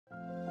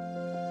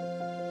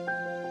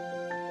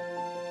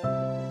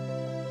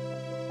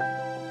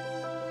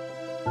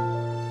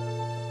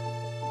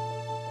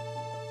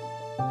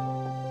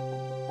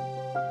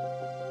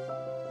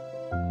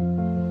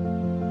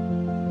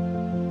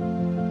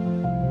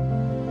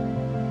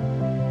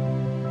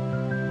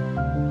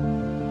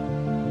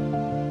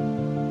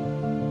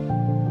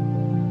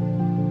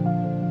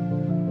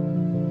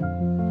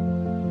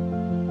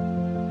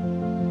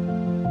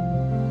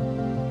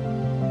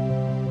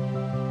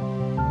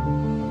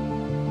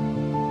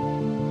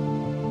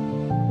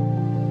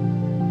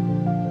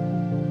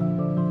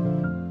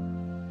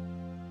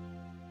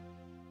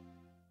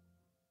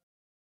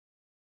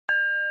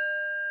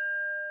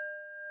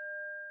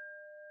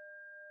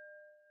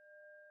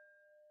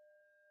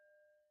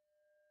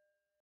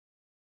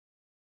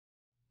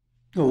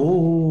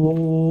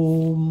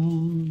Om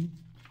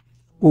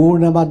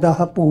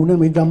Purnamadaha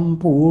Purnamidam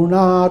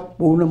Purnat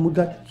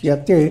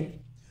Purnamudachyate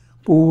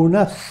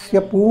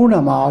Purnasya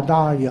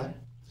Purnamadaya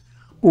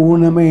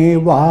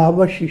Purnameva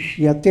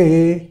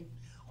Vasishyate.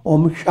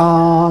 Om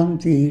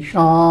Shanti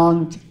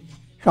Shanti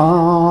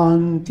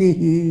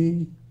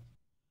Shanti.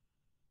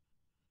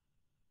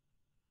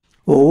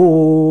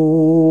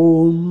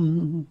 Om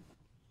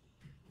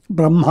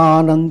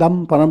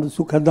Brahmanandam Param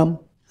Sukhadam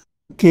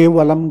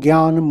Kevalam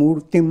Jnana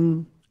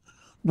Murtim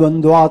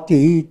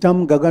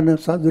Dvandvatitam Gagana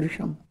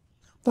Sadrisham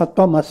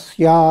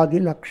Tattvamasya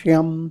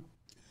Laksham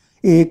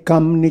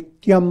Ekam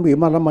Nityam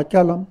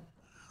Vimalamachalam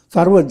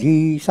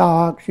Sarvadhi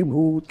Sakshi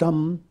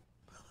Bhutam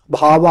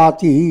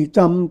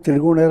Bhavatitam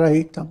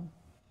Trigunarahitam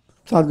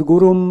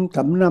Sadgurum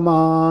Tam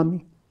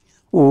Namami.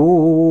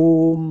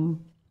 Om.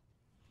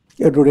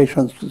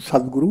 Adorations to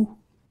Sadguru,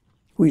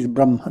 who is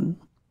Brahman,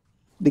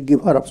 the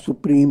giver of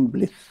supreme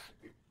bliss,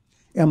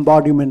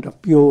 embodiment of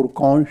pure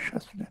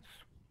consciousness,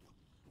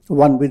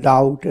 one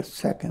without a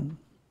second,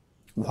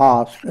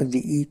 vast as the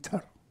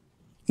ether,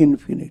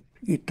 infinite,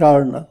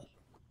 eternal,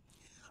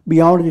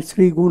 beyond the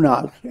three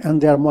gunas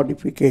and their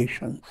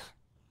modifications,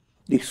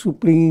 the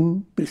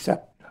supreme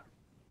preceptor.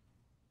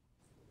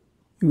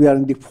 We are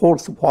in the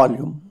 4th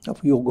volume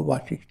of Yoga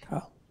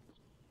Vasistha.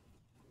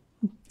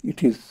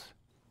 It is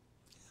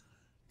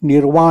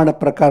Nirvana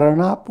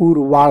Prakarana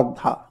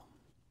Puruvardha.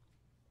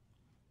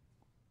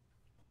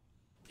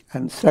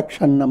 And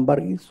section number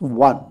is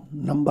 1,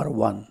 number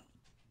 1.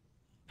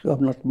 So I have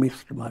not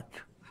missed much.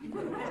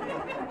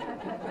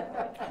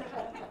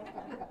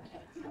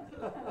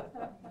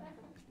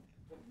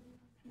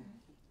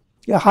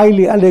 A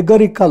highly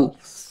allegorical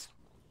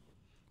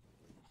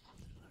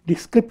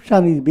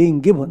description is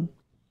being given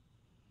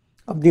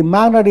of the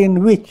manner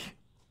in which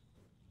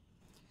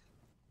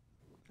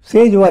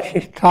Sage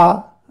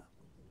Vasishtha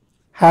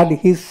had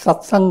his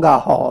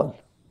satsanga hall,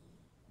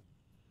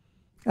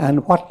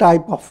 and what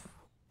type of,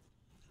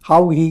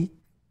 how he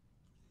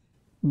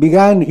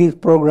began his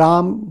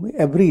program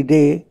every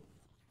day.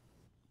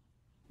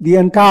 The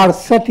entire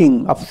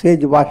setting of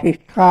Sage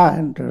Vasishtha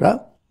and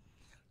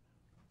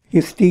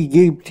his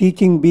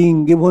teaching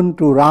being given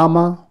to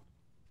Rama,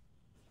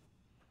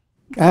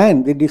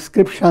 and the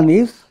description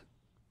is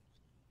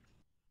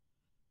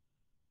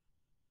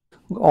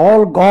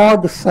all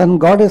gods and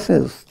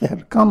goddesses, they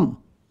had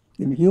come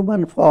in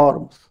human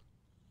forms.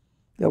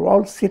 They were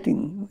all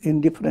sitting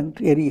in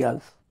different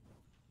areas.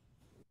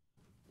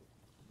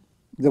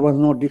 There was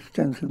no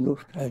distance in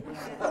those times.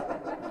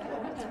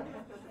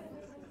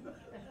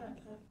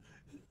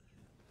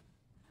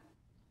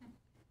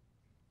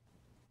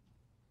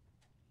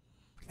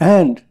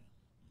 And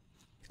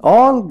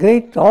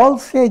all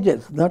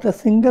sages, not a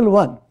single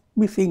one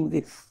missing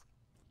this.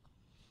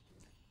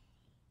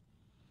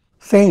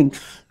 Saints,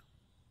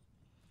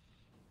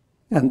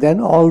 and then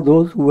all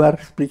those who are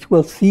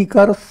spiritual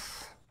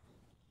seekers,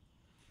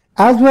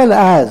 as well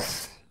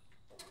as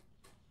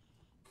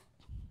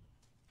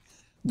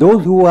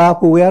those who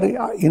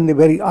were in the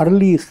very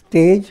early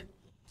stage,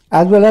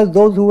 as well as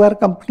those who were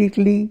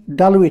completely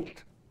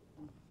dull-witted.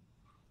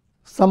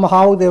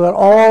 Somehow they were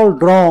all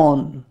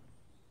drawn.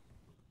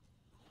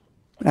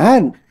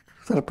 And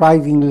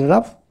surprisingly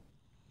enough,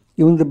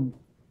 even the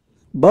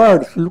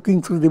birds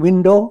looking through the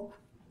window,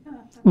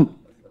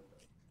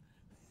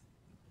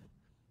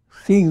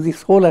 seeing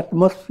this whole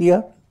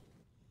atmosphere,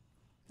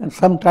 and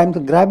sometimes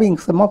grabbing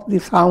some of the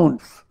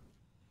sounds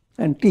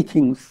and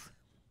teachings,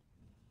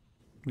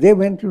 they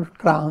went into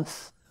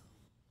trance.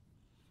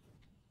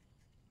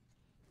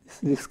 This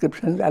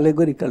description is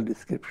allegorical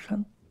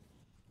description,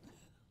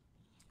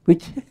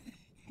 which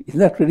is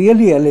not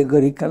really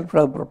allegorical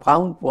from a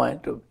profound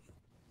point of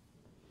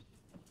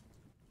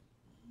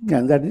view.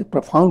 And that is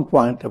profound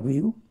point of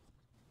view.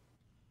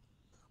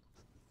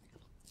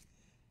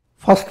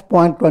 First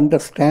point to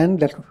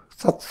understand that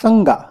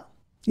satsanga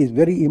is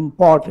very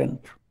important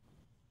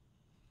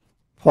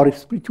for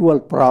spiritual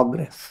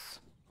progress.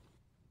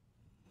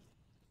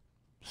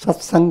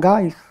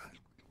 Satsanga is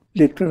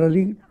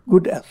literally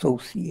good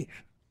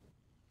association.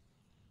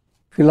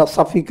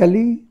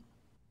 Philosophically,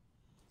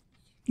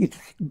 it's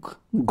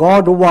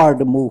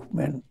Godward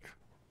movement,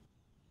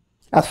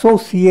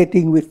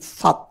 associating with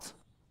Sat.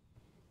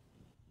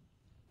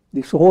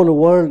 This whole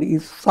world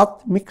is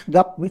Sat mixed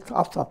up with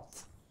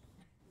Asat.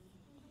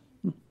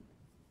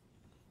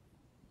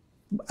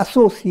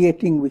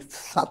 Associating with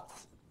Sat,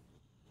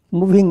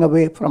 moving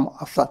away from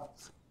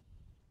Asat.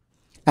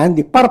 And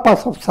the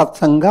purpose of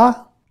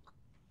satsanga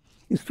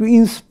is to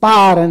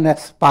inspire an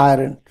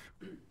aspirant.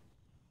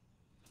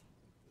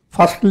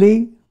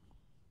 Firstly,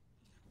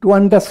 to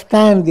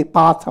understand the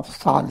path of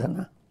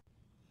sadhana,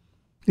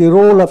 the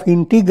role of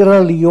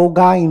integral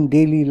yoga in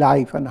daily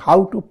life and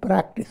how to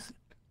practice it,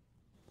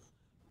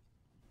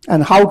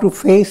 and how to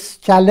face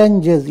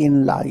challenges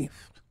in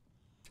life,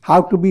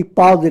 how to be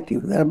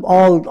positive.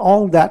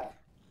 All that,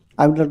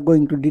 I'm not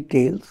going to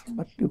details,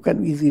 but you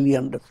can easily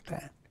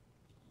understand.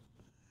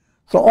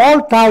 So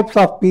all types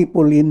of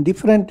people in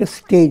different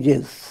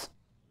stages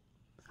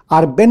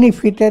are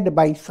benefited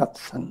by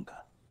satsanga.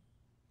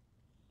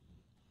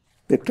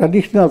 The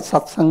traditional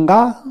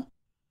satsanga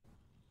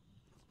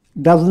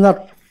does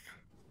not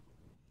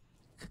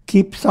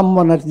keep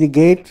someone at the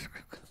gate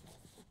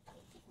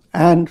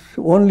and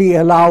only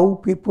allow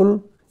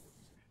people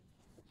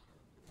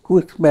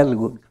who smell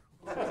good.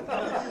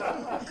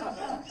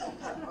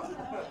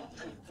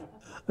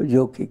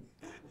 Joking.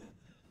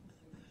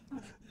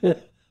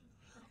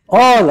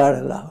 All are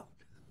allowed.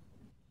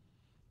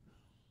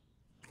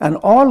 And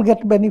all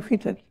get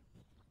benefited.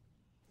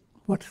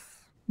 What's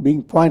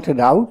being pointed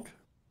out,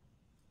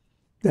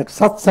 that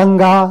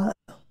satsanga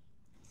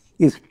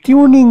is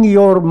tuning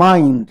your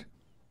mind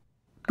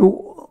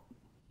to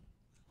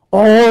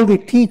all the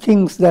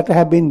teachings that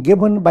have been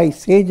given by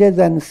sages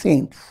and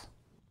saints,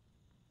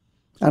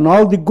 and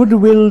all the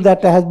goodwill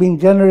that has been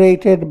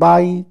generated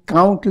by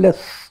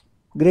countless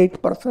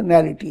great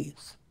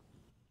personalities.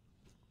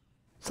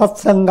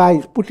 Satsanga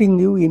is putting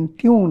you in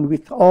tune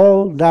with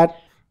all that's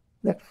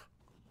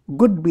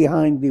good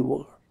behind the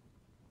world.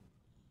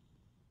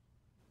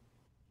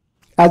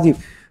 As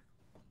if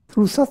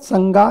through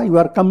satsanga you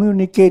are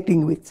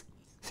communicating with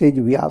Sage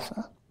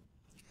Vyasa,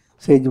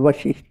 Sage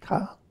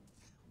Vasishtha,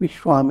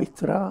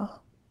 Vishwamitra,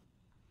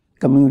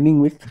 communing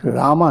with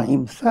Rama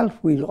himself,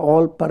 who is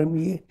all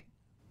permeating.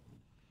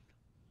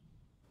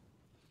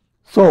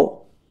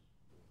 So,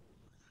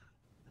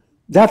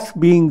 that's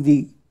being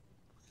the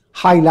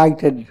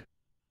highlighted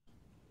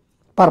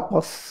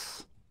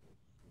purpose.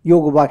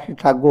 Yoga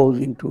Vasistha goes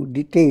into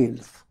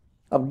details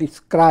of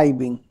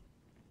describing,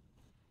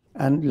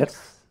 and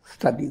let's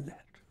study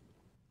that.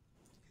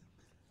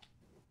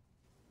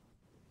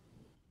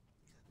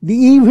 The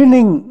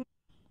evening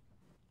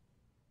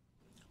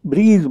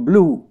breeze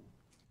blew,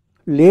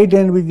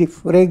 laden with the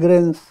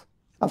fragrance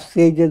of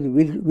sages'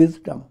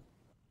 wisdom.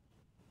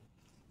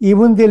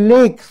 Even the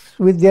lakes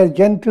with their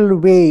gentle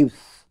waves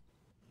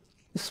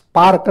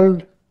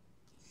sparkled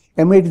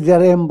amid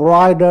their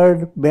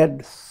embroidered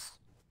beds,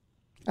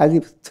 as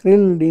if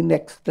thrilled in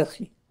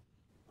ecstasy.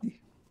 The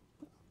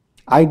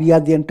idea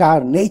the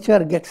entire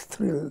nature gets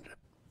thrilled.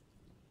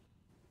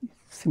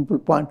 Simple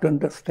point to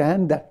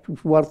understand that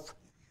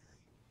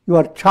you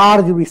are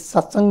charged with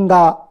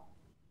satsanga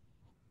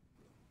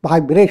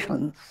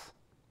vibrations.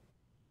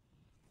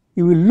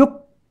 You will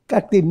look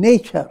at the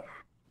nature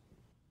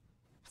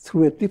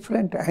through a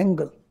different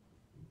angle.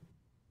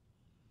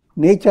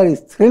 Nature is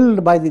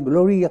thrilled by the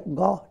glory of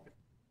God.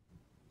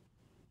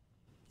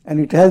 And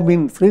it has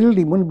been thrilled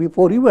even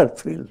before you were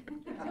thrilled.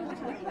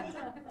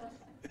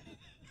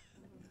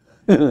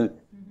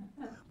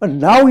 But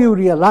now you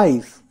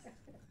realize,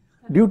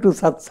 due to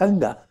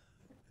satsanga,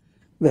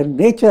 that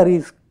nature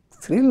is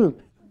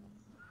thrilled.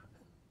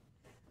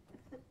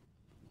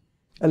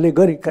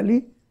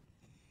 Allegorically,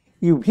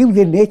 you give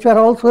the nature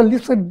also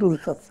listen to the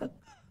satsanga.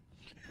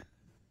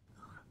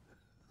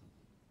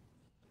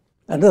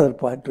 Another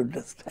point to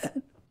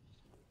understand.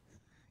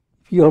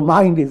 If your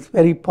mind is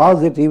very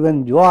positive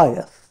and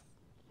joyous,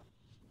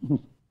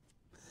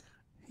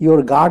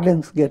 your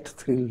gardens get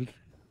thrilled.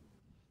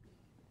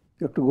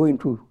 You have to go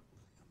into,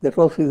 that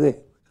also is a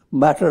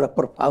matter of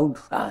profound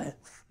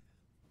science.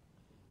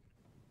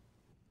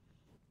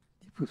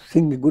 If you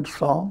sing a good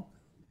song,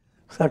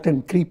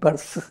 certain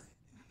creepers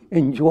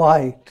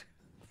enjoy it.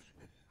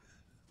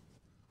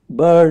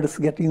 Birds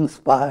get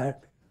inspired.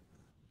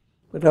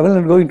 But I will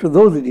not go into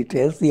those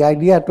details. The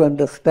idea to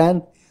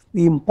understand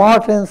the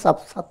importance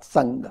of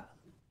satsanga.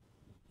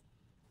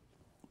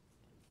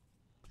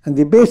 And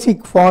the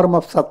basic form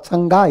of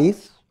satsanga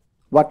is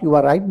what you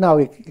are right now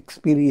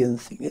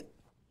experiencing it.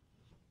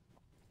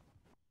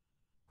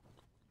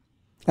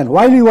 And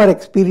while you are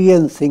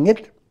experiencing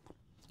it,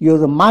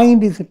 your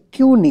mind is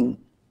tuning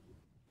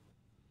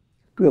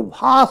to a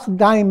vast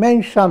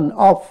dimension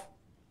of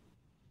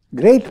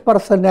great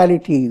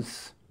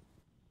personalities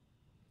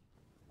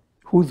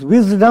whose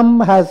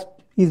wisdom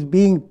is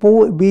being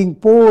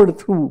poured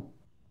through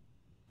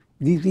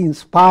these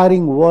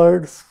inspiring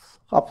words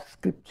of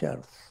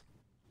scriptures.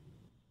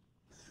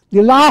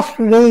 The last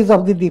rays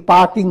of the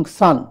departing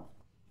sun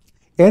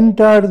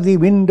entered the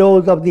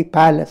windows of the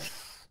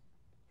palace,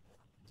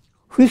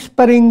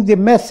 whispering the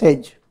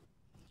message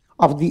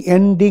of the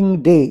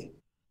ending day.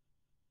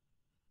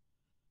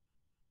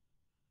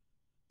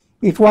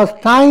 It was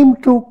time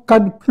to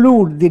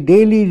conclude the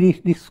daily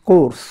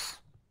discourse.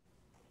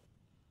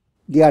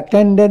 The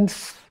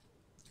attendants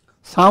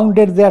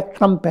sounded their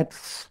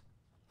trumpets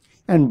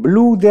and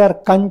blew their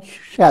conch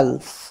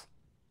shells,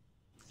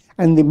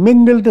 and the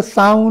mingled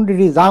sound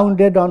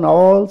resounded on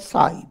all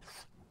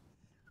sides.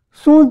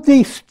 Soon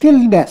the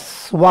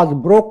stillness was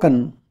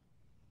broken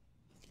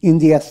in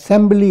the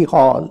assembly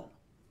hall,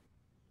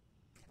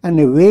 and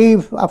a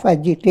wave of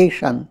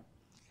agitation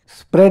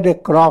spread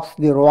across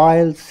the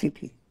royal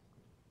city.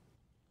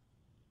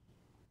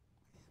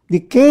 The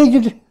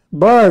caged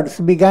birds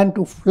began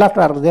to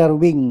flutter their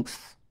wings,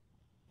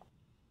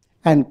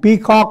 and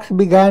peacocks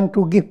began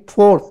to give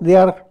forth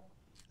their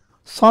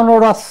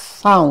sonorous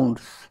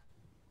sounds.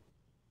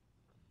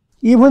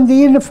 Even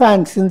the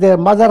infants in their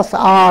mother's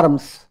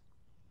arms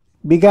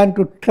began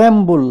to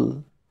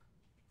tremble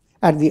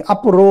at the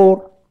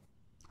uproar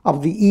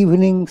of the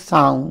evening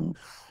sounds.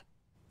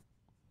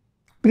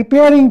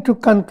 Preparing to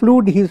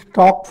conclude his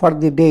talk for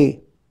the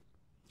day,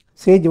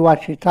 Sage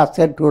Vasishtha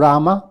said to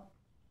Rama,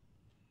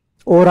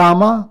 "O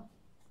Rama,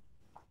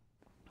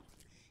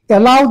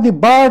 allow the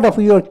bird of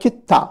your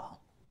chitta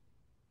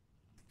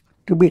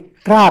to be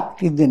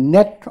trapped in the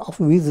net of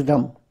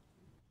wisdom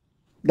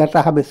that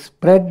I have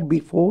spread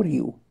before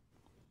you."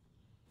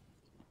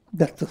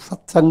 That's the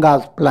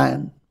satsanga's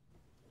plan.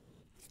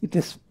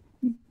 It's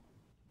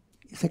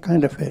a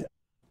kind of a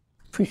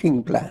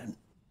fishing plan.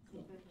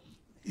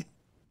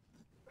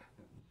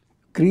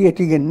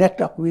 Creating a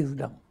net of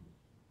wisdom.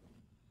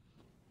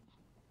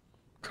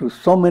 Through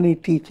so many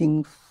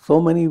teachings, so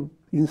many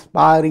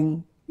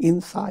inspiring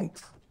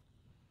insights,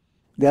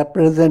 they are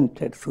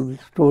presented through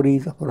the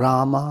stories of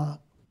Rama,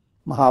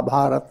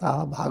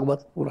 Mahabharata,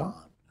 Bhagavad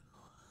Purana,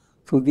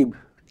 through the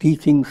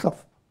teachings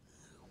of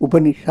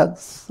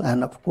Upanishads,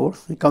 and of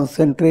course the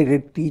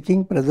concentrated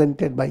teaching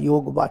presented by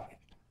Yoga Vasistha.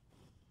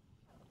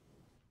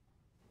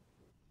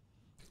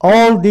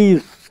 All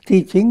these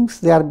teachings,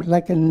 they are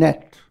like a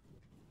net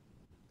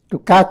to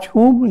catch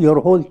whom? Your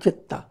whole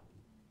chitta.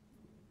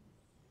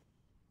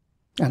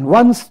 And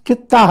once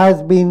chitta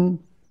has been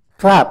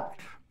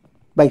trapped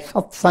by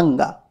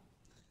satsanga,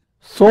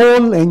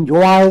 soul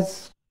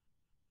enjoys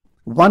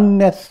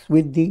oneness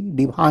with the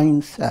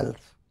divine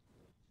self.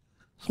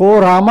 So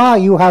Rama,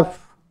 you have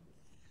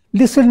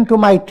listened to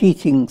my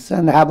teachings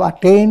and have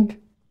attained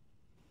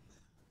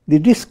the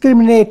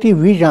discriminative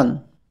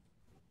vision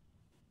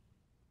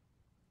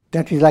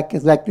that is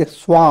like a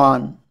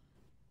swan,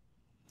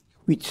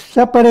 which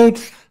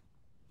separates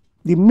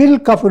the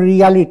milk of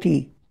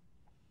reality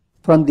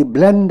from the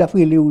blend of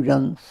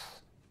illusions.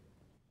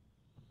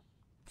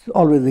 So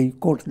always he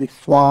quotes the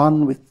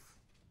swan with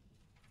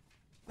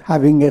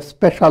having a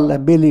special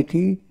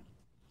ability,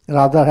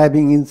 rather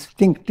having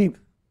instinctive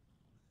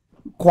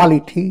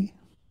quality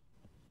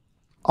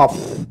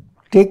of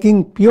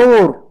taking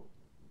pure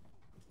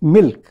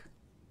milk.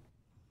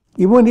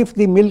 Even if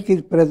the milk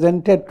is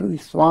presented to the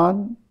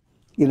swan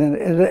in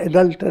an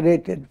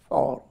adulterated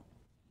form,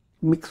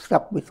 mixed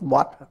up with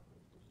water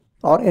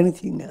or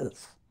anything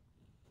else,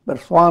 but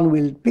swan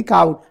will pick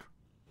out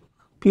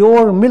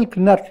pure milk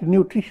nut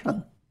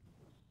nutrition.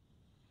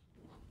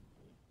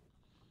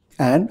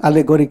 And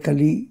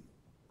allegorically,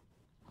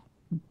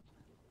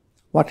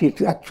 what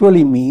it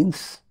actually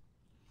means,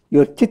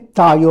 your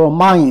chitta, your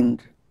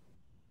mind,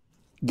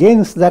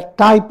 gains that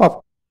type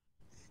of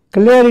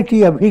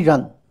clarity of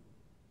vision,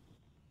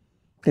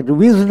 that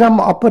wisdom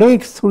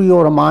operates through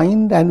your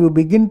mind and you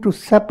begin to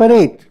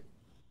separate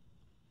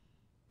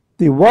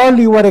the world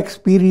you are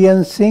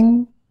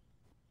experiencing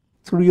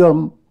through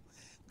your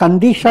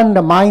conditioned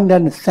mind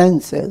and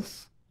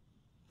senses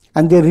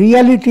and the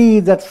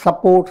reality that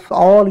supports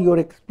all your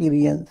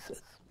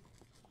experiences.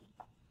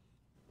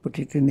 Put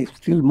it in a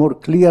still more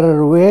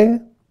clearer way,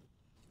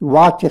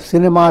 watch a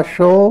cinema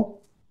show,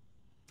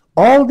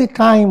 all the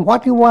time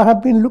what you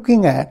have been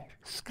looking at,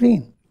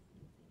 screen.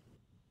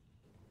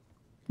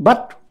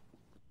 But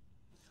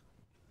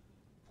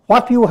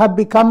what you have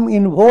become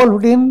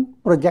involved in,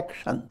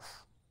 projections.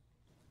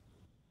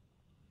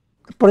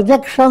 The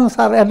projections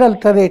are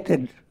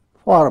adulterated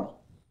form.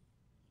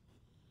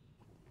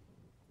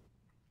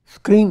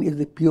 Screen is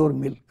the pure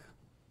milk.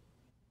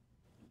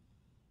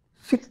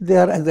 Sit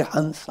there as a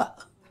Hansa,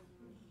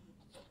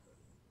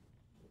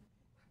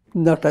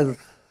 not as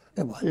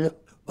a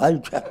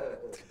vulture,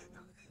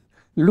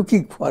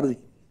 looking for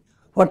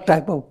what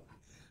type of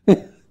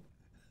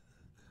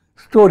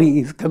story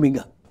is coming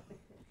up.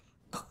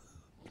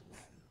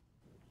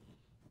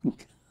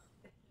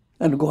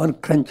 And go on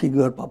crunching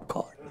your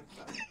popcorn.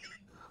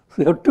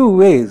 So there are two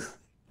ways.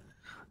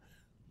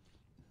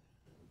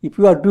 If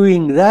you are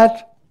doing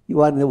that,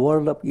 you are in the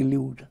world of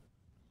illusion,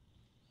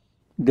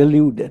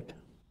 deluded.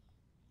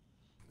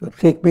 You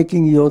are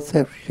making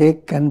yourself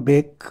shake and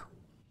bake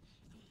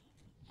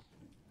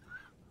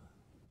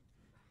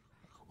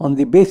on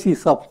the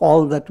basis of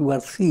all that you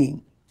are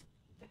seeing.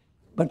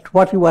 But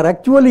what you are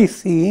actually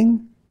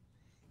seeing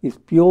is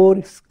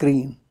pure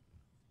screen.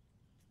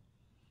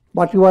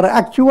 What you are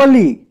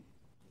actually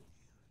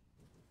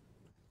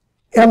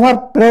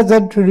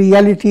ever-present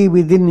reality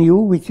within you,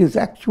 which is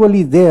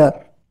actually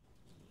there,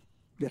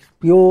 that's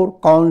pure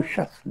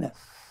consciousness.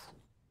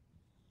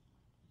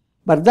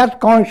 But that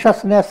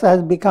consciousness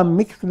has become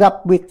mixed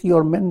up with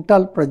your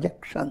mental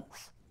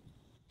projections.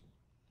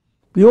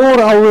 Pure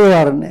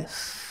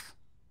awareness.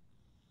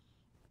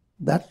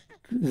 That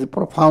is a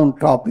profound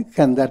topic,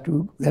 and that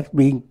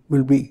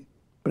will be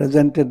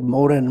presented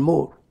more and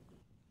more.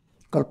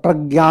 Called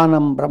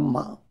Prajnanam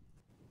Brahma.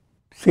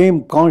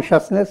 Same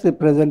consciousness is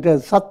presented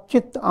as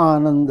Satchit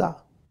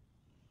Ananda,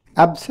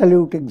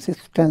 absolute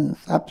existence,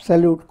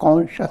 absolute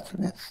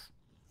consciousness,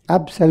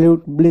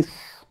 absolute bliss.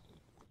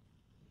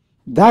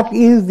 That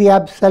is the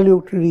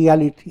absolute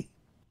reality.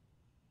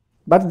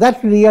 But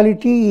that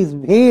reality is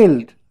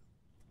veiled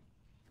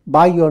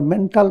by your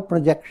mental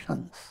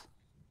projections.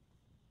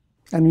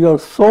 And your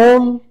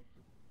soul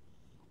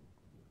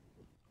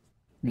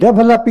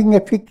developing a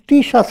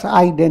fictitious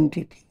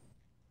identity,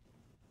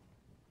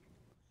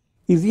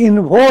 is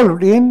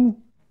involved in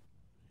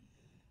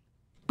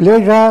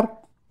pleasure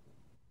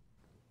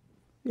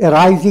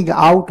arising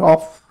out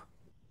of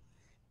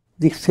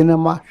the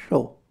cinema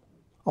show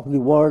of the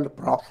world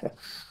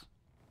process.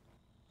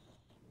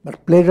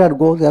 But pleasure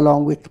goes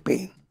along with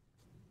pain.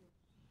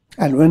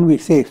 And when we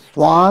say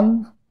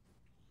swan,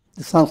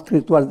 the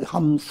Sanskrit word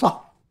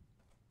hamsa,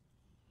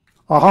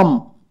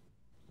 aham,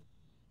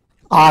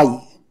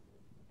 I,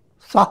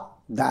 sa,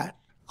 that,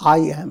 I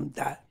am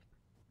that.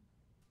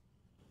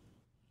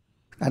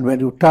 And when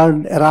you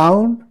turn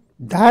around,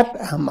 that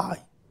am I.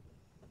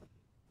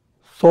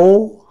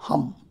 So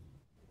hum.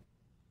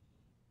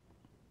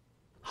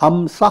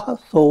 Hamsa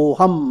so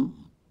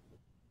hum.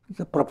 It's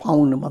a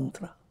profound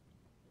mantra.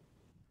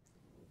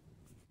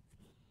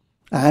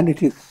 And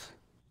it is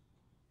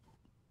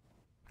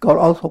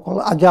also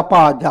called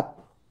ajapa jap.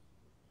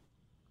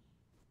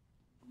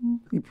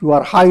 If you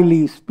are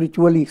highly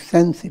spiritually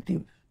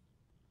sensitive,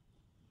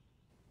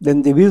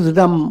 then the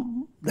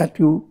wisdom that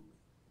you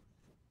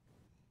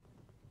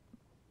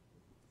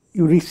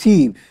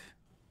receive,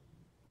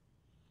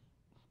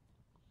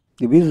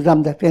 the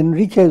wisdom that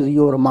enriches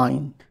your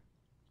mind,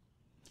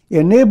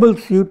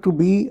 enables you to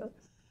be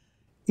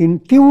in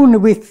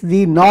tune with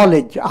the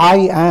knowledge,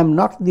 I am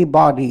not the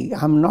body,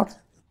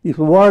 this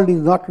world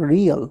is not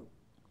real.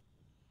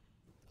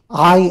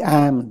 I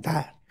am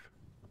that.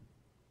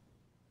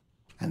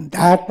 And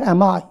that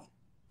am I.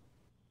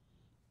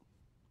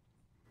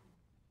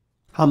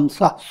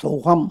 Hamsa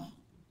soham.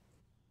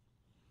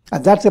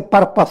 And that's the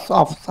purpose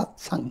of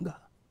satsanga.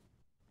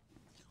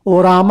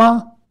 O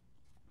Rama,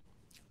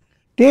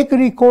 take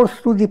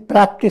recourse to the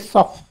practice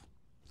of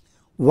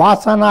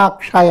vasana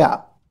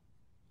kshaya,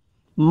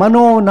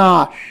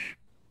 manonash,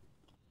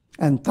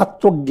 and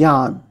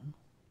tattva-gyan.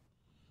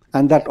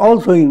 And that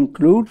also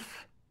includes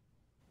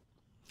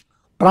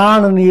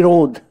prana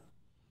nirodh.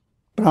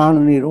 Prana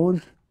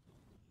nirodh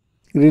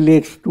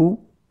relates to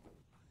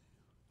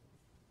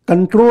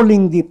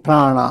controlling the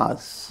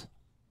pranas.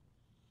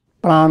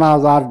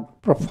 Pranas are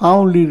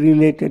profoundly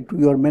related to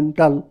your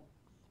mental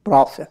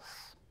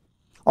process.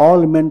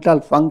 All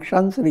mental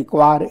functions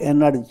require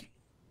energy.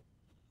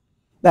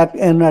 That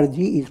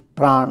energy is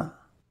prana.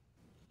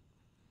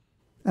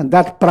 And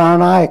that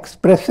prana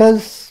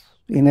expresses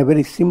in a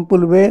very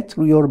simple way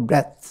through your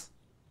breath.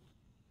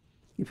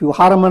 If you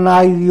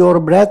harmonize your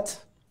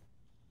breath,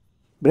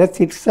 breath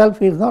itself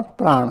is not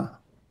prana,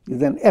 it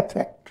is an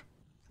effect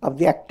of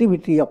the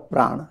activity of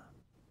prana.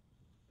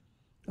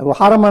 If you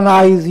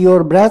harmonize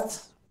your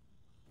breath,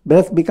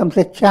 breath becomes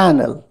a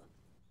channel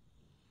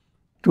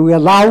to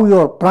allow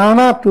your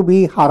prana to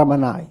be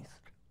harmonized.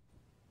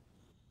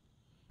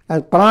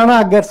 As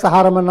prana gets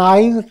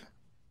harmonized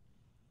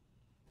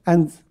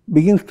and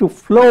begins to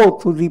flow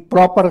through the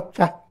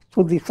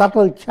through the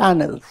subtle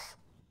channels.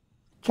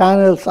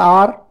 Channels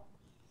are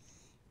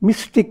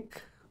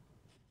mystic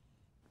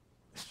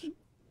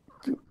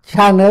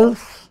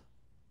channels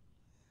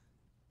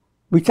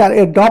which are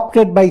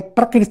adopted by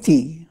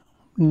Prakriti,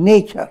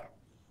 nature.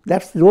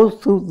 That's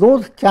through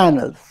those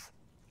channels.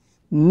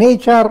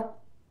 Nature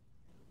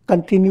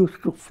continues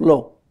to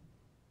flow.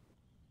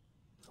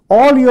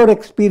 All your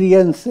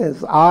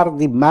experiences are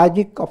the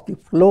magic of the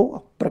flow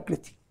of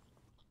Prakriti.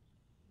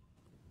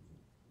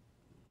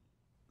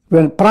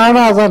 When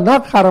pranas are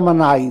not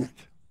harmonized,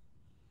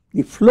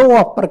 the flow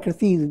of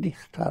Prakriti is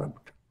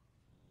disturbed.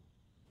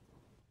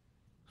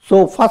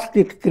 So first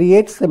it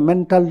creates a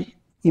mental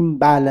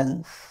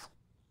imbalance.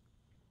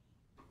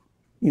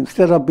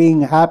 Instead of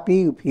being happy,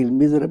 you feel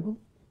miserable,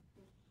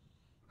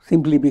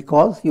 simply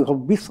because you have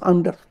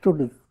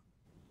misunderstood.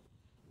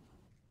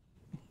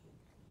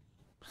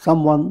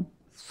 Someone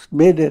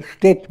made a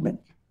statement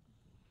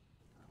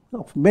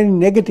of many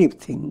negative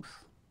things,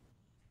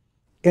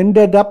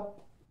 ended up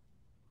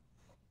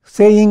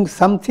saying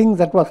something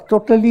that was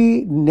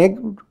totally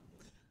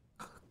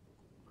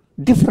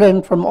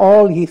different from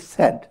all he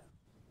said.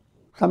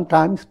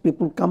 Sometimes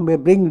people come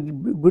and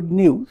bring good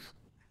news,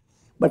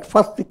 but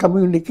first they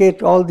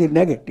communicate all the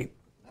negative.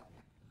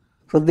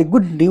 So the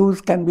good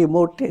news can be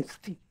more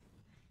tasty.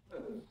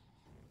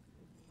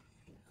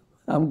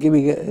 I'm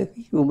giving a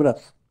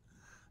humorous.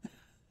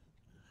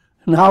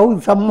 Now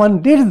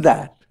someone did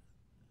that,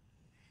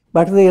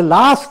 but at the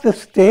last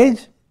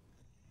stage,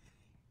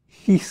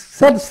 he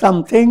said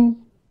something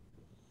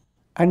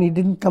and it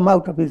didn't come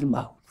out of his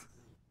mouth.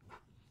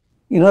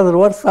 In other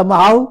words,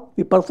 somehow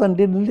the person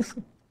didn't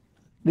listen,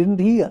 didn't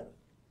hear.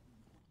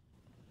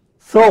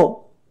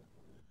 So,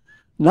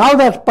 now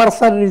that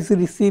person is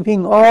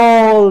receiving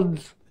all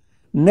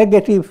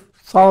negative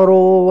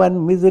sorrow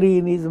and misery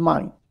in his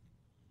mind.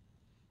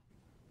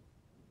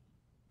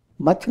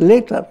 Much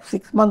later,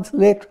 6 months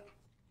later,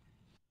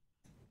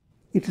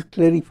 it is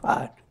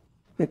clarified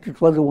that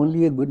it was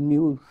only a good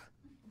news.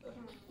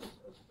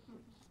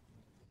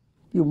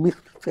 You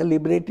missed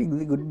celebrating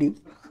the good news.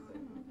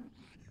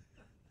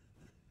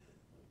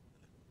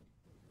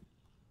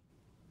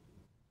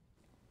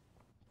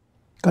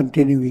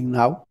 Continuing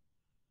now.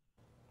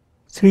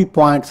 3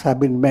 points have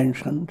been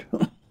mentioned.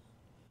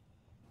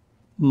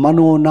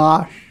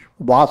 Manonash,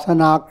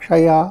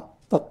 Vasanakshaya,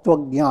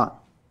 Tattvagyan.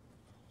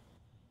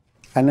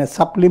 And a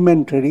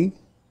supplementary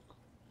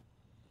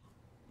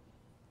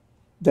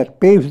that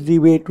paves the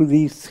way to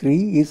these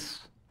 3 is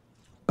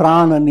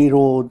Prana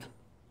Nirodh,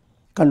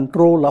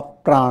 control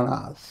of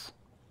pranas.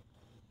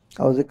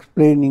 I was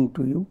explaining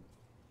to you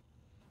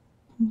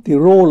the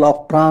role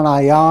of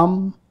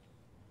pranayam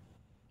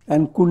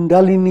and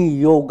Kundalini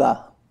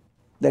Yoga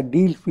that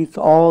deals with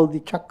all the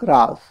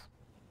chakras,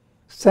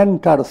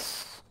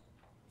 centers,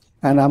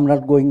 and I'm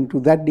not going into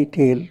that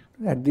detail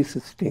at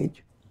this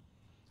stage.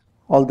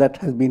 All that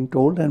has been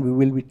told, and we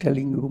will be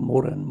telling you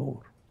more and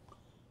more.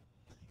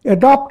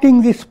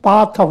 Adopting this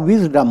path of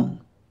wisdom,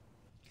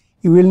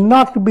 you will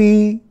not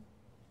be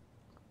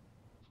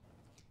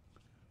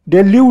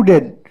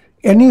deluded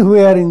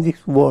anywhere in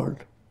this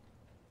world.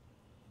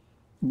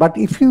 But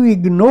if you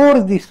ignore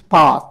this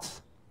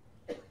path,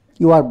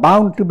 you are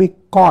bound to be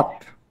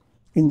caught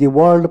in the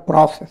world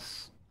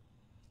process.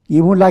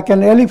 Even like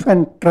an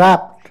elephant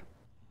trapped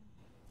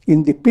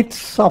in the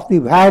pits of the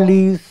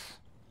valleys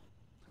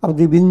of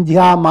the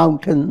Vindhya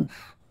mountains.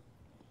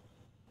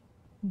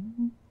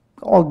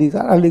 All these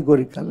are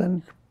allegorical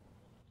and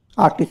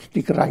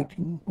artistic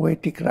writing,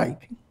 poetic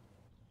writing.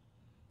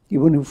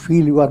 Even if you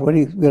feel you are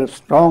very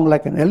strong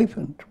like an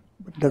elephant,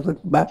 it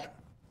doesn't matter.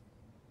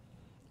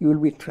 You will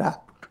be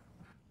trapped.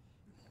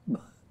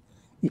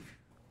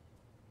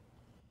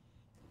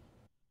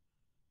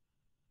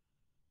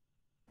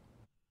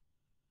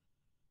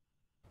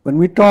 When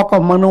we talk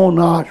of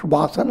Manonash,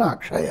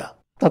 Vasanakshaya,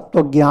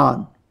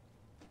 Tattvagyan,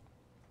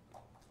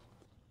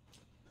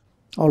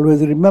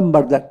 always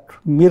remember that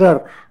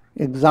mirror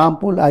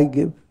example I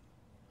give.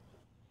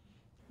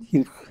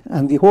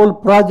 And the whole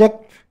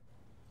project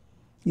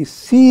is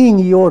seeing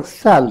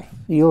yourself,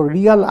 your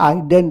real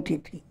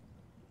identity.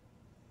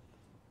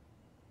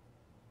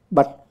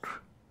 But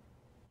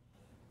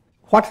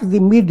what is the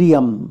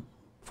medium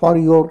for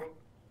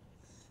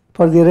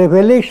the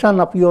revelation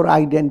of your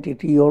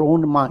identity, your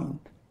own mind?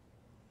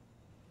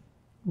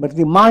 But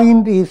the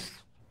mind is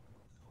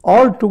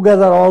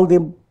altogether all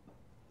the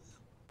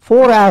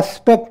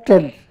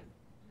 4-aspected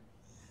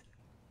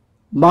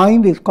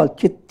mind is called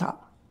chitta.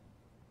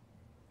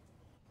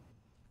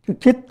 So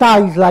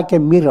chitta is like a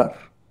mirror.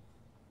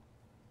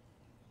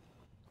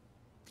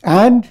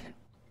 And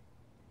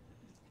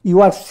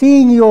you are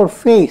seeing your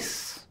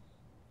face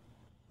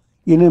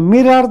in a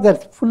mirror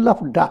that's full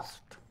of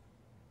dust.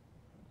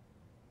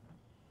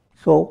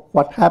 So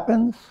what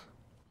happens?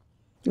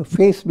 Your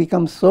face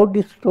becomes so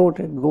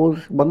distorted,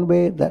 goes one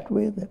way, that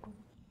way, that way.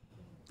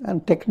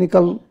 And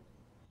technical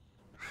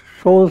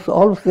shows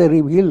also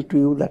reveal to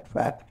you that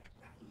fact.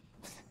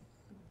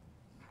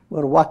 You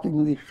are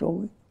watching this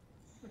show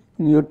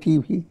in your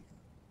TV.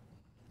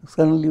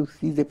 Suddenly you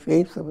see the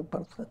face of a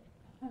person.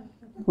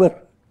 You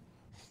are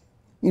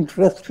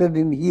interested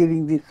in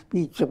hearing the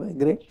speech of a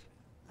great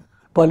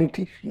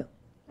politician.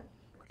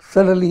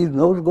 Suddenly his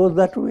nose goes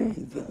that way.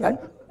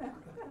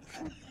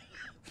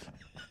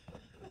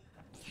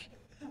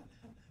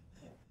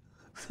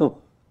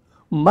 So,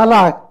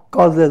 mala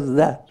causes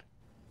that.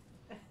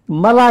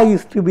 Mala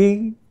is to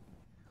be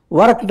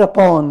worked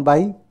upon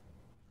by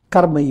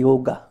karma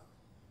yoga.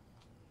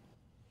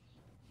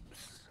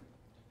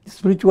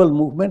 Spiritual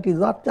movement is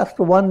not just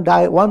one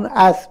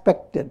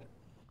aspected,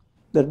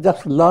 that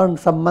just learn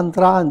some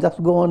mantra and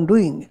just go on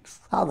doing it,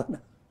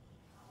 sadhana.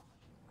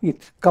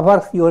 It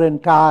covers your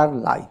entire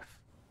life.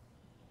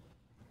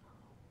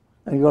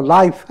 And your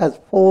life has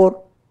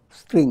 4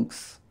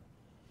 strings: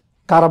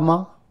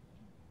 karma,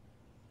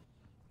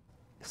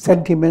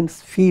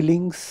 sentiments,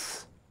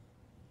 feelings,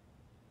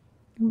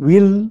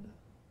 will,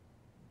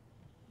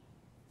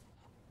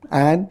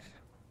 and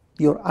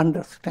your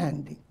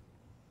understanding,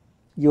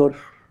 your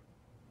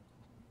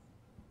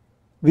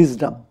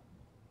wisdom,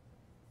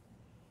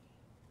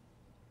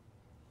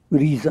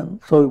 reason.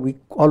 So we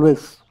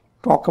always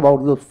talk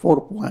about those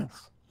 4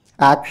 points: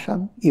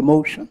 action,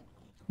 emotion,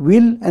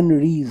 will, and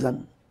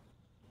reason.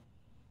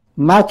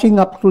 Matching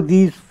up to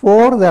these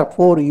 4, there are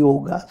 4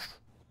 yogas: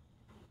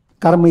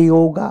 karma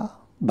yoga,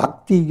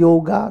 bhakti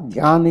yoga,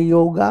 jnana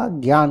yoga,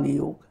 jnana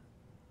yoga.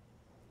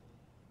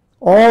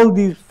 All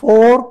these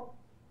 4,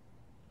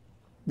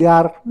 they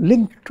are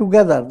linked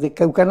together. You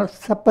cannot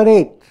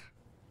separate.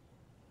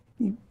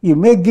 You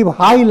may give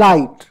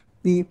highlight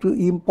to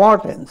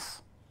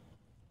importance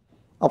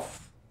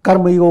of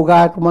karma yoga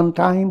at one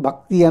time,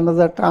 bhakti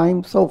another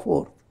time, so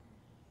forth.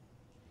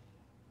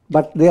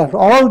 But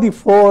all the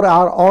 4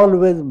 are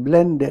always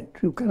blended.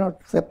 You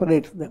cannot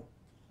separate them.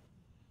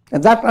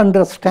 And that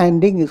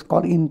understanding is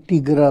called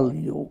integral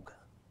yoga.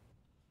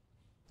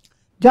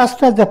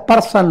 Just as a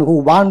person who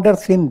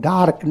wanders in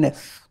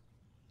darkness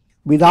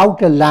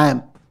without a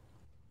lamp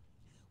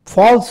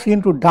falls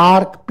into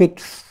dark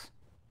pits,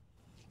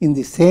 in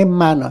the same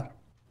manner,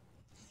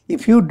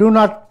 if you do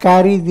not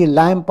carry the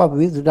lamp of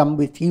wisdom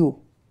with you,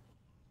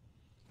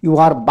 you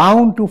are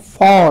bound to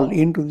fall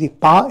into the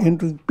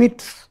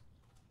pits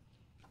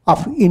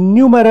of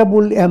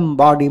innumerable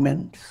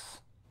embodiments.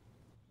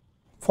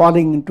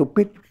 falling into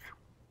pit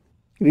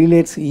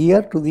relates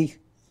here to the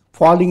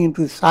falling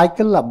into the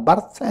cycle of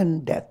birth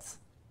and death.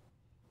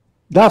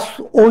 Thus,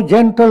 O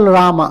gentle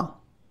Rama,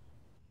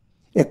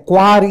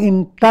 acquire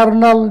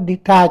internal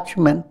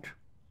detachment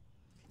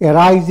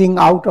arising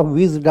out of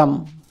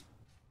wisdom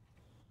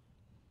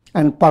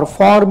and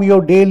perform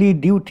your daily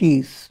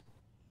duties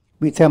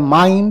with a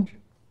mind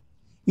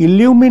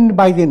illumined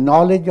by the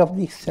knowledge of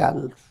the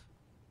self.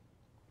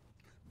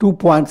 2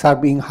 points are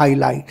being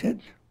highlighted.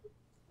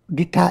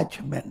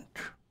 Detachment,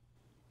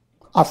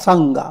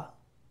 asanga.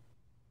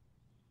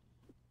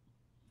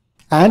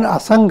 And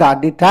asanga,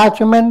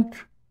 detachment,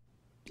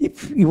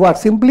 if you are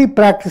simply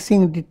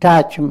practicing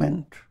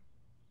detachment,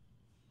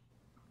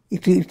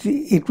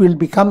 it will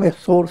become a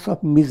source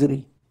of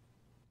misery.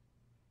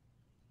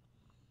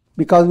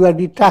 Because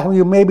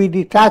you may be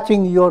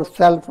detaching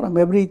yourself from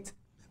every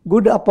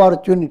good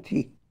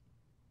opportunity.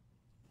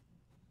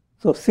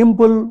 So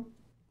simple,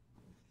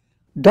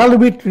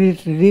 dull-wit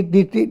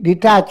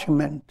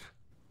detachment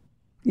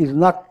is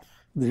not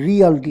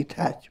real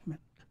detachment.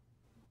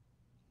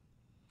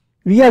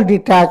 Real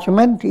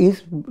detachment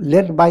is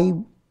led by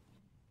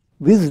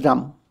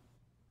wisdom.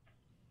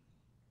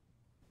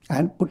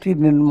 And put it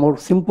in a more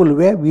simple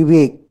way,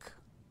 vivek.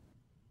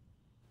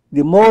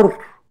 The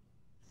more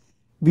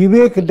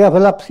vivek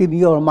develops in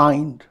your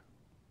mind,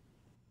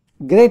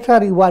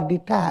 greater you are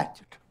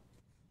detached.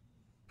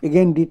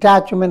 Again,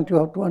 detachment, you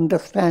have to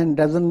understand,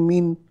 doesn't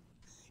mean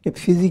a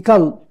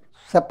physical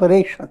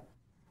separation.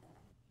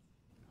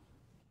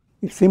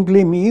 It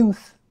simply means,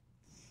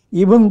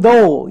 even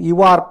though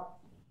you are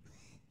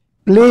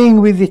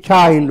playing with the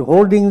child,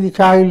 holding the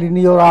child in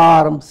your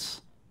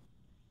arms,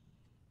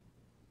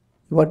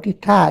 you are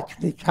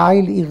detached. The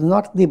child is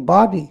not the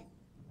body,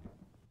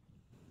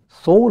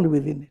 soul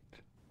within it.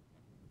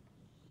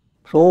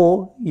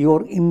 So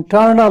your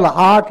internal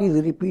heart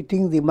is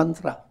repeating the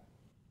mantra.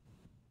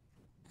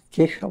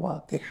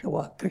 Keshava,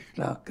 Keshava,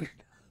 Krishna,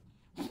 Krishna.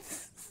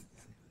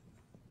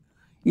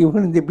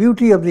 Even in the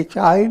beauty of the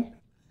child,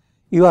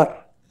 your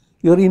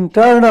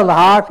internal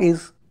heart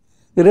is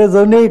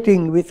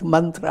resonating with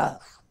mantras.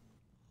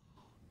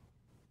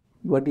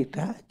 You are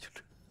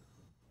detached.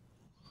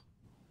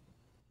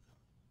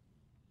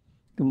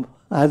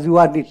 As you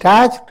are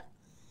detached,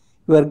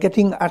 you are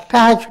getting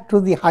attached to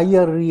the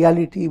higher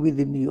reality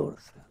within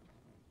yourself.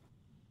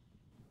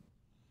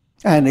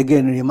 And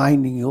again,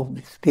 reminding you of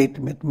the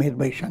statement made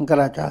by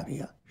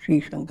Shankaracharya,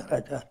 Sri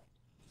Shankaracharya.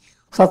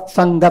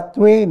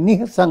 Satsangatve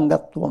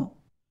nihasangatvam.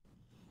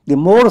 The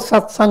more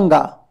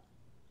satsanga,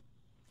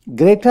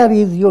 greater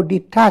is your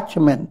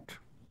detachment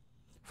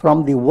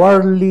from the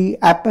worldly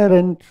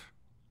apparent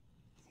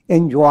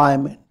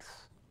enjoyments.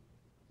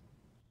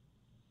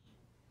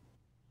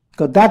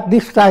 Because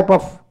this type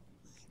of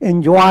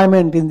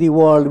enjoyment in the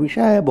world,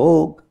 Vishaya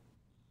Bhog,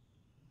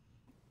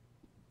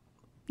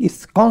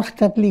 is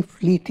constantly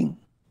fleeting.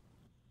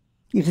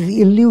 It is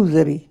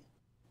illusory.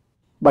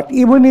 But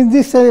even in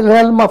this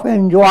realm of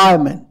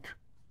enjoyment,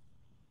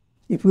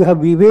 if you have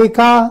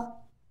viveka,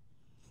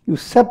 you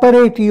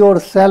separate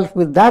yourself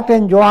with that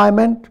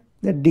enjoyment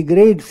that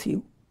degrades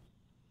you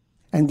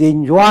and the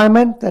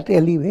enjoyment that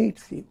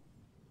elevates you.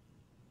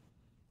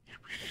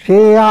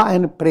 Shreya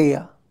and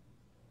Preya.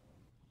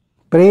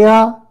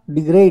 Preya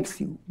degrades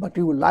you, but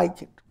you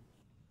like it,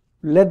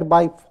 led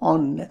by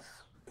fondness.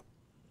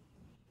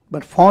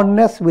 But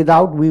fondness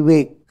without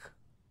vivek.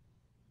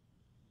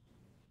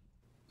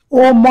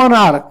 O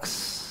monarchs,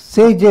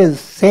 sages,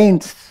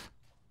 saints,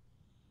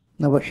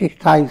 now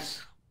Vasishtha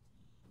is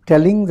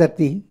telling that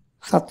the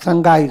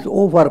satsanga is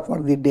over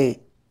for the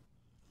day.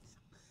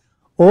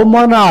 O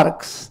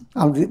monarchs,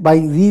 by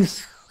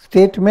these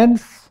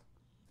statements,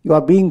 you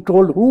are being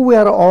told who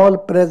were all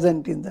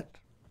present in that.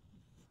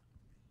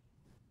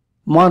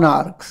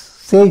 Monarchs,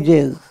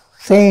 sages,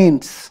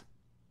 saints,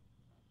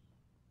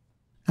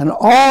 and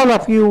all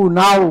of you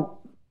now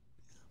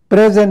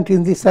present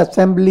in this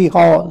assembly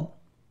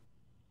hall,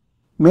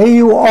 may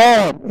you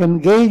all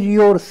engage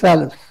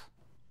yourselves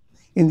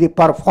in the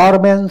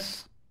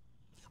performance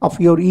of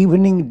your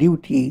evening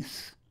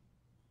duties.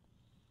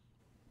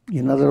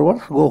 In other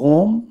words, go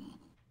home,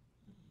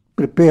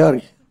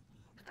 prepare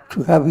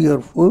to have your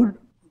food,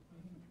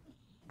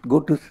 go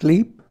to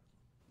sleep,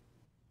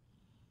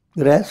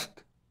 rest.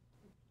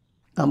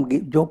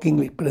 I'm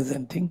jokingly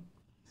presenting.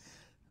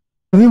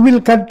 We will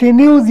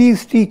continue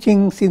these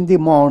teachings in the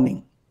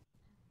morning.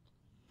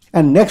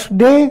 And next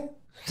day,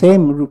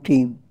 same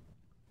routine.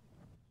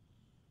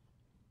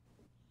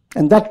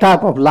 And that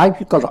type of life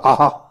is called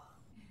aha.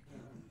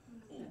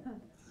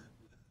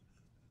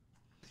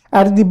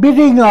 At the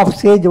bidding of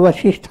sage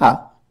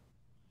Vasishtha,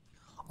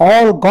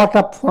 all got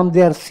up from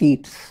their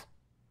seats,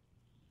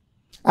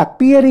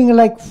 appearing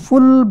like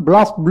full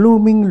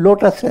blooming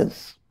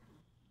lotuses,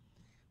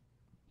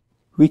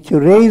 which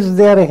raise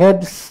their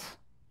heads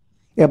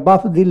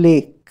above the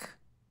lake.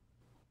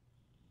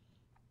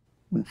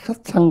 When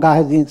satsanga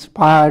has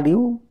inspired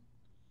you,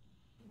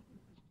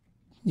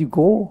 you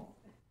go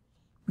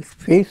with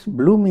face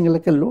blooming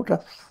like a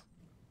lotus.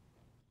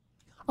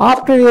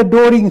 After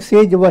adoring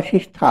sage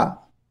Vasishtha,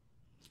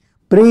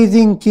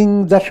 praising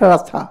King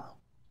Dasharatha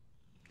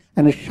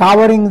and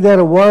showering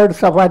their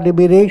words of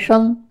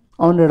admiration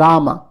on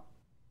Rama.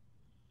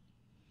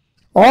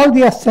 All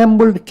the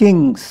assembled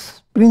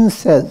kings,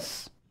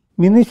 princes,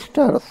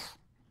 ministers,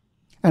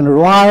 and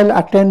royal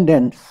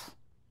attendants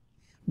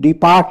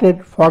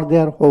departed for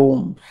their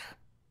homes.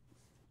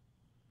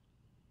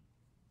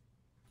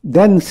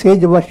 Then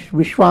sage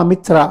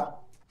Vishwamitra,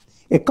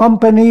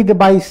 accompanied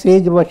by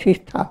sage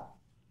Vasishtha,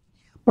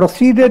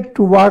 proceeded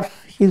towards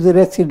his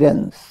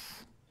residence.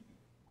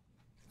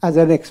 As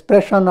an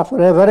expression of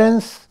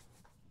reverence,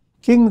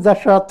 King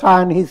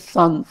Dasharatha and his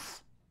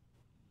sons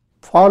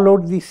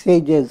followed the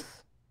sages,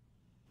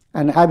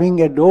 and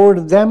having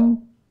adored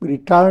them,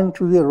 returned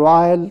to the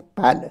royal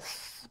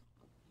palace.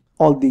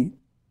 All the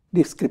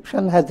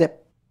description has a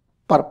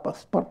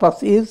purpose.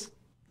 Purpose is,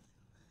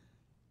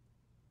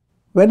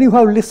 when you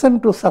have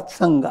listened to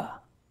satsanga,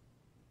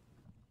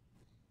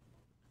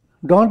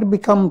 don't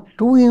become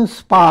too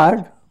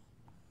inspired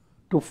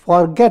to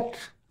forget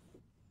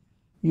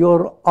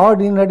your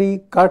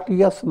ordinary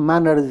courteous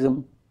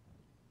mannerism.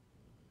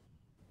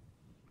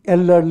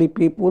 Elderly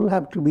people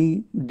have to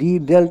be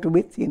dealt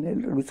with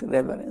with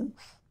reverence.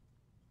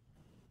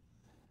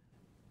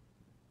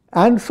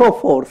 And so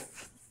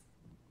forth.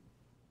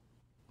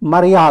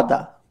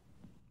 Maryada.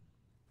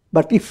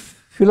 But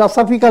if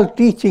philosophical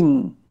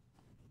teaching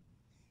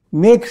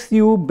makes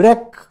you break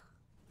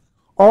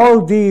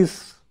all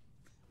these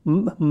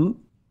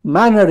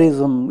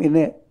mannerism in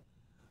a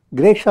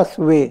gracious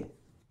way,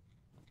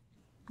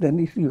 then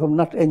you have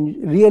not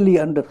really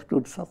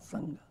understood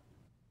satsanga.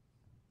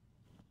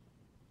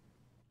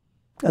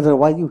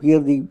 Otherwise you hear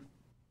the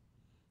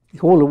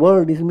whole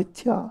world is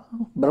mithya,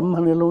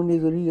 Brahman alone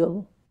is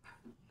real.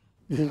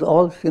 This is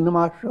all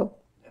cinema show.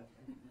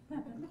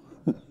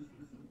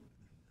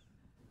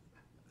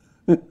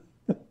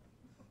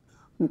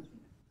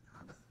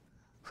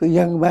 So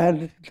young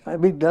man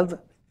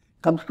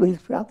comes to his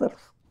fathers,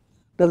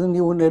 doesn't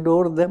even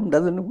adore them,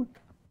 doesn't even.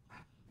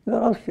 They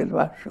are all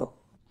cinema show.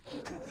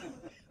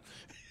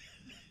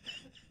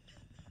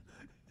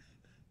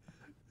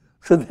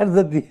 So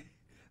that's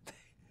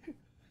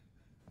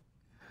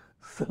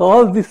so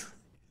all this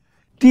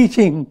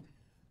teaching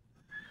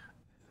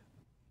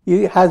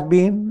has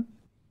been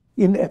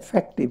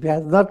ineffective,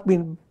 has not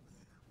been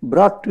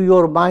brought to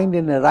your mind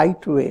in a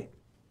right way.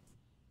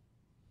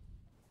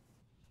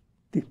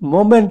 The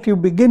moment you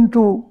begin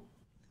to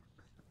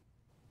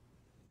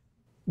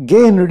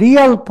gain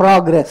real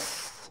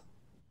progress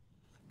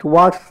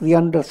towards the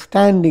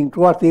understanding,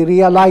 towards the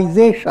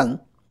realization,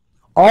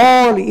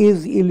 all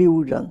is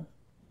illusion.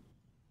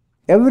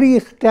 Every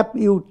step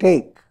you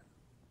take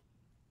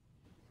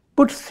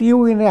puts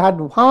you in an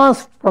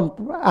advanced,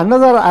 from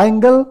another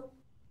angle,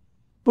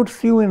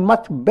 puts you in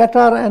much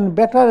better and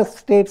better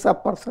states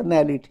of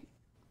personality,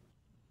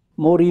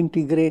 more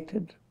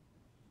integrated,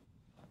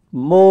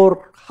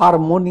 more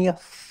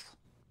harmonious,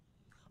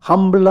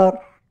 humbler,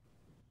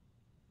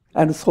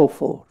 and so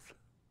forth.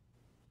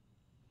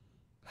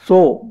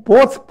 So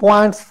both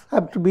points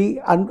have to be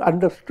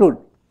understood.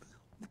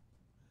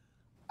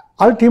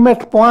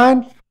 Ultimate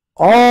point,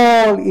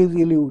 all is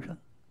illusion.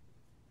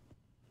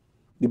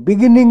 The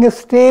beginning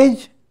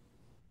stage,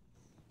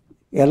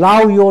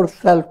 allow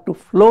yourself to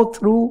flow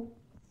through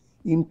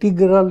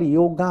integral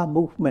yoga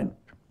movement.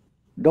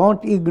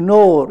 Don't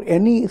ignore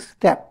any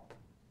step.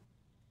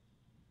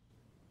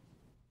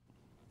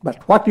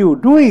 But what you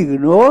do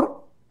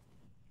ignore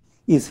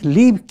is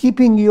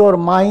keeping your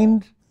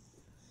mind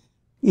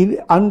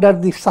under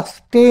the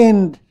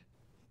sustained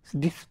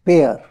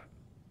despair,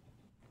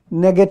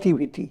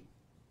 negativity.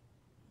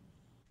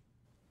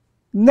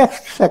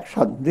 Next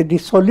section, the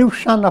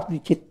dissolution of the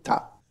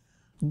chitta.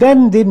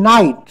 Then the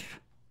night,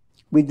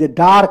 with the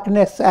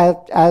darkness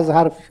as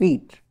her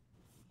feet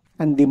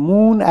and the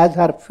moon as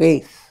her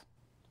face,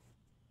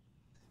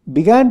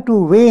 began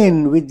to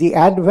wane with the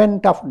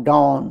advent of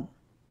dawn,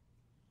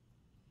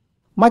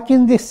 much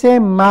in the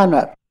same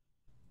manner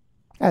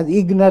as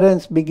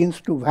ignorance begins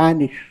to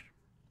vanish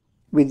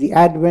with the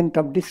advent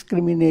of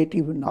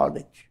discriminative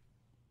knowledge.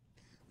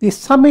 The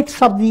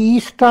summits of the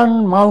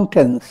eastern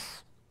mountains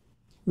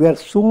were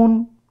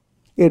soon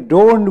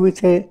adorned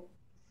with a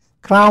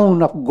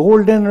crown of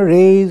golden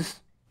rays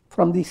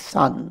from the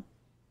sun.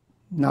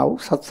 Now,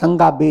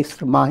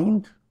 satsanga-based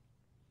mind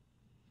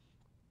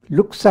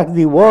looks at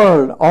the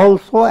world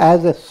also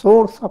as a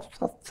source of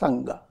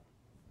satsanga.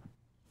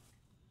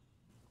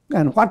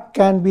 And what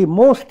can be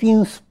most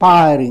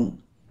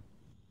inspiring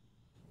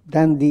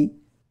than the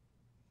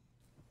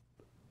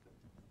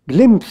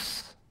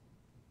glimpse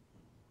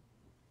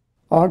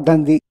or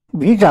than the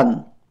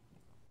vision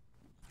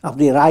of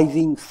the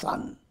rising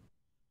sun?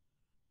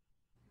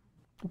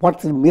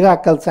 What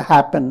miracles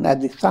happen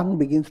as the sun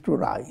begins to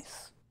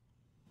rise.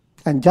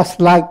 And just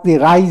like the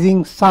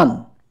rising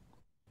sun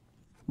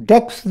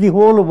decks the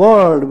whole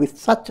world with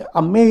such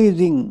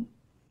amazing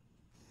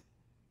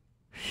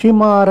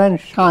shimmer and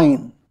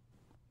shine,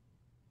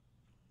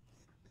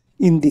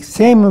 in the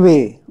same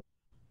way,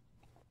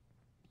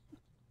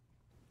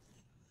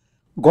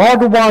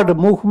 Godward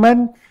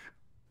movement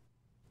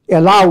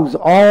allows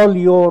all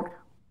your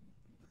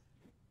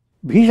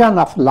vision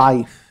of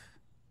life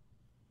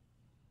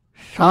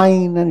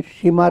shine and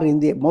shimmer in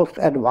the most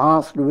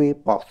advanced way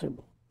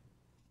possible.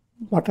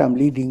 What I'm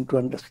leading to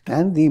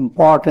understand, the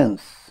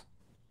importance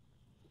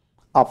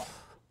of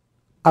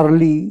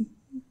early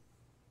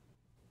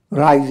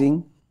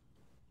rising,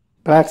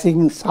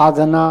 practicing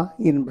sadhana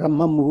in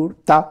Brahma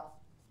Muhurta,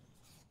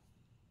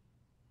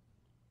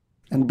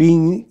 and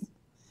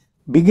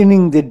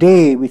beginning the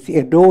day with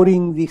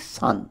adoring the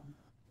sun.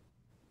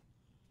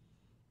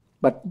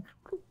 But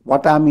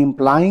what I'm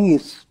implying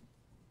is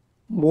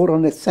more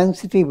on a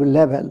sensitive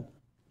level.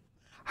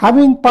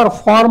 Having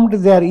performed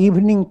their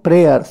evening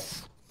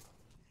prayers,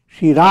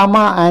 Sri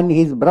Rama and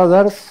his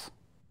brothers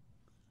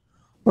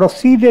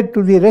proceeded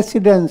to the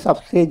residence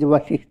of sage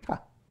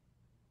Vasishtha.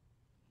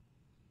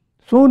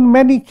 Soon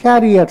many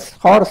chariots,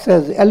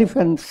 horses,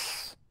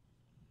 elephants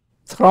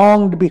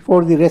thronged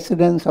before the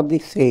residence of the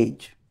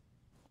sage,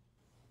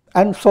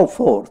 and so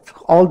forth.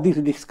 All these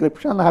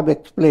descriptions have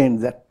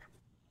explained that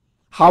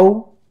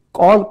how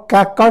all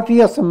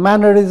courteous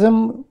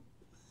mannerism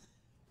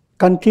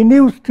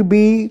continues to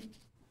be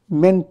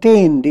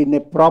maintained in a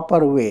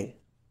proper way,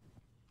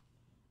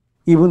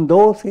 even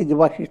though sage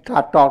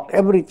Vasishtha taught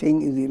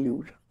everything is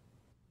illusion.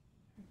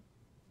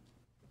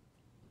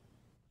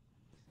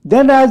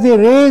 Then as the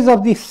rays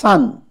of the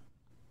sun,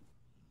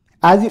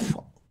 as if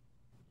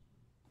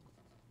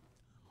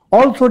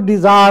also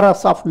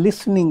desirous of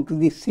listening to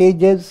the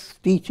sage's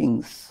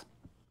teachings,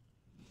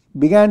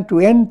 began to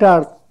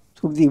enter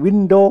through the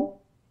window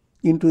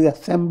into the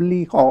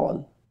assembly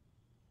hall.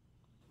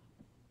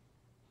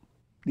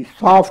 The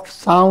soft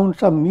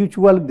sounds of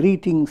mutual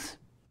greetings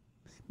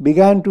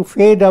began to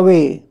fade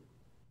away,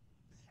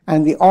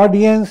 and the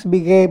audience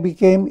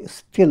became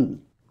still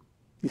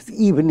this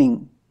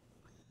evening,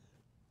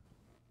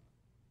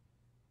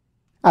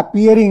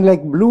 appearing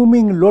like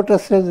blooming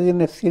lotuses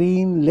in a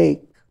serene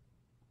lake.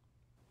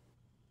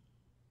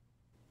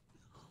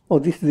 Oh,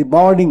 this is the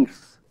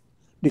morning's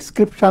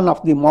description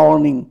of the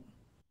morning.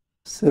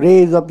 The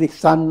rays of the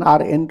sun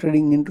are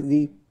entering into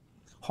the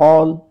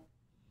hall,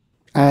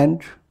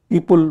 and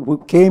people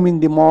who came in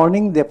the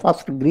morning, they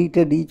first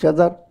greeted each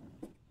other,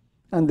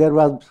 and there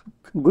was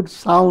good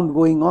sound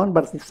going on,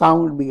 but the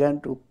sound began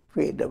to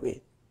fade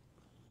away.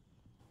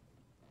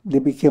 They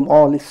became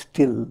all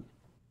still.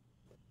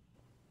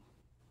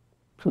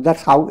 So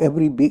that's how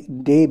every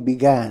day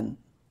began.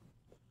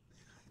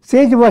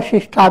 Sage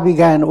Vasishtha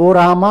began, "O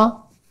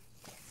Rama,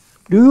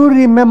 do you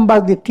remember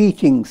the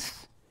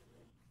teachings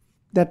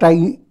that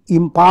I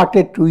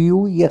imparted to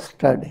you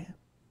yesterday?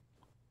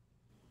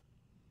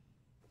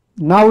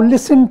 Now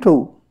listen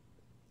to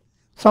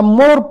some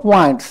more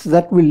points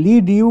that will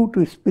lead you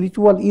to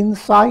spiritual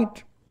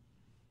insight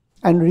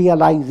and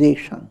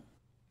realization.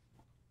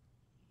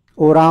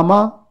 O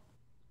Rama,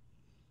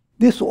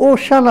 this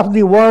ocean of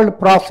the world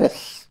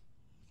process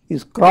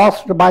is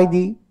crossed by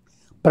the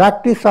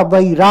practice of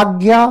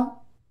vairagya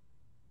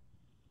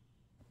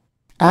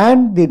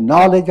and the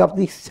knowledge of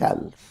the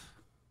self.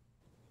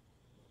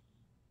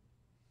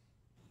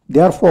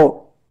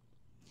 Therefore,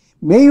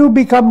 may you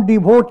become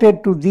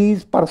devoted to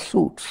these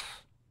pursuits.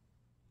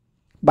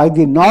 By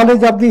the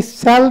knowledge of the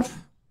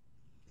self,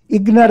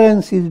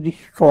 ignorance is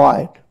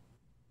destroyed.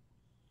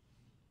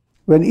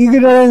 When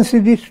ignorance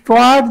is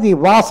destroyed, the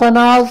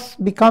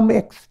vasanas become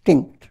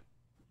extinct.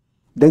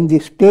 Then the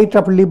state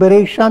of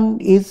liberation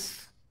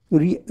is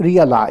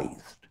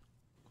realized,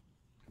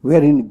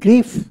 wherein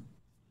grief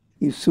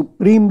is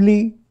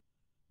supremely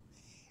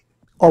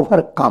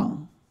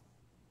overcome."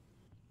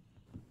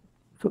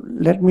 So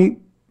let me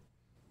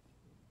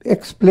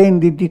explain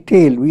the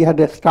detail. We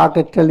had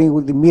started telling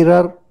with the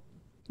mirror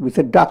with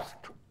a dust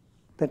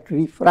that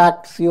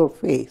refracts your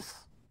face.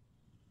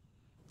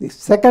 The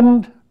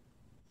second,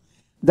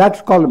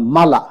 that's called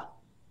mala.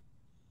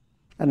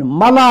 And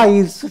mala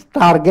is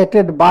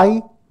targeted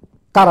by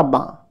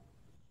karma.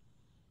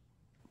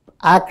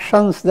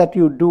 Actions that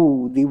you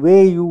do, the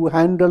way you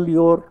handle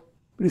your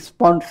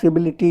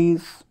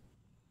responsibilities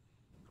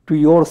to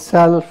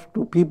yourself,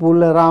 to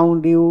people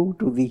around you,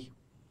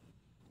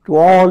 to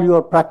all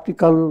your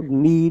practical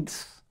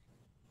needs,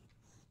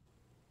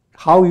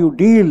 how you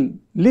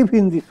live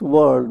in this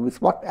world,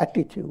 with what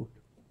attitude,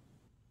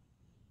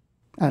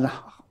 and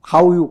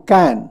how you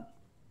can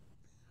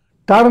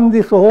turn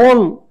this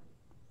whole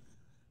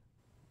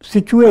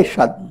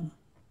situation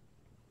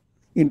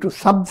into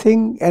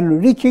something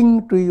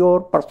enriching to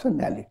your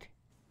personality.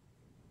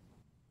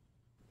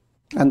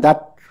 And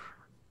that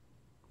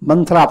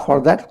mantra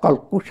for that is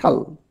called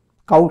kushal,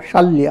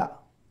 kaushalya,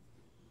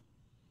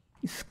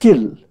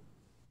 skill.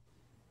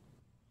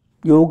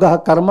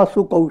 Yoga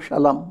karmasu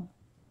kaushalam.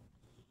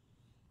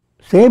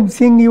 Same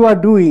thing you are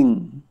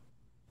doing.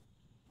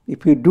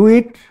 If you do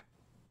it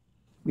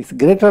with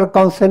greater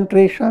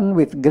concentration,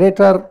 with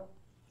greater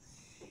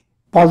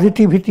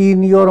positivity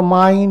in your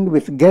mind,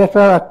 with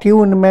greater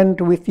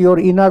attunement with your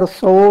inner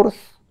source,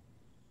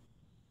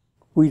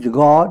 who is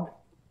God,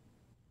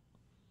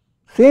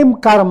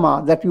 same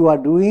karma that you are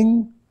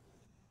doing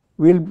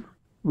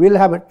will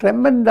have a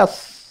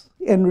tremendous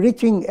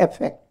enriching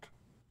effect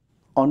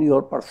on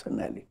your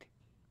personality.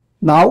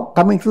 Now,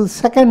 coming to the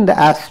second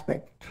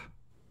aspect.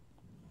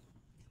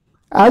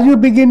 As you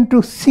begin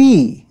to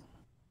see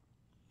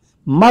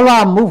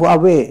mala move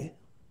away,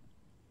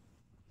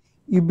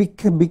 you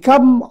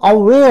become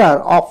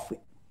aware of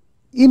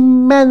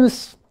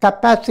immense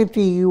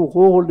capacity you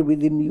hold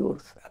within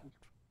yourself.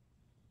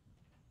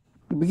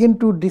 You begin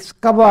to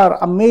discover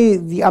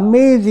the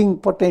amazing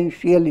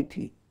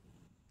potentiality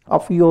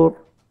of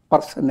your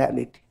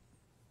personality.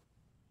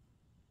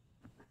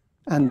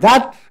 And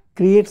that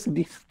creates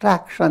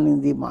distraction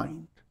in the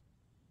mind.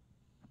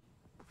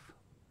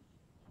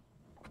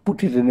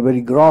 Put it in a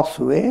very gross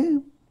way,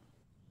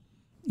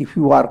 if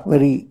you are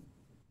very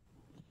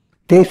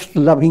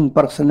taste-loving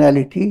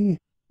personality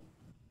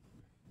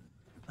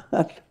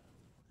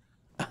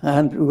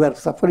and you are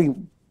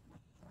suffering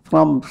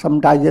from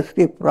some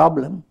digestive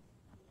problem,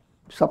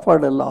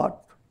 suffered a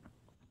lot,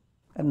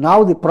 and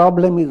now the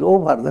problem is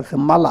over, that's a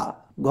mala,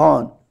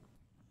 gone.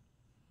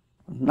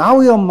 Now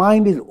your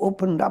mind is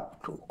opened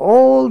up to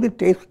all the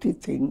tasty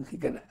things you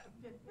can have.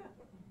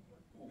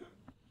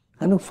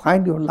 And you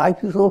find your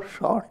life is so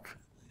short.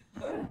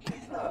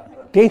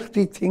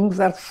 Tasty things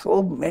are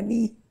so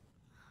many.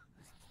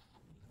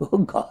 Oh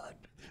God,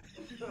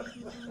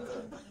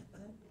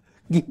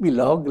 give me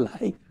long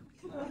life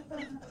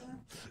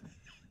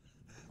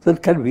so I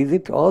can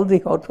visit all the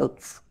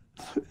hotels.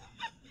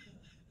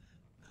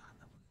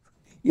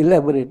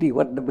 Elaborating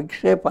what the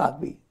vikshepa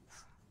means.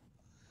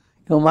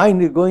 Your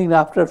mind is going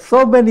after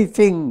so many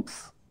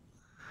things,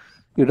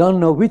 you don't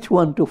know which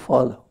one to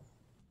follow.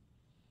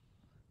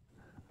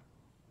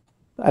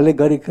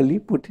 Allegorically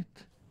put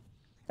it,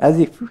 as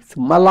if it's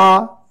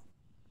mala,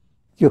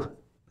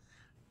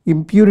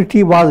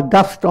 impurity was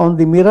dust on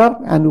the mirror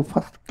and you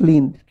first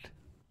cleaned it.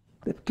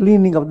 The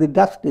cleaning of the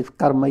dust is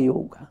karma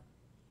yoga.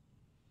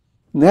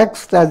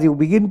 Next, as you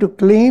begin to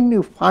clean,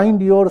 you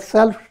find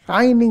yourself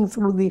shining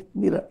through the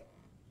mirror.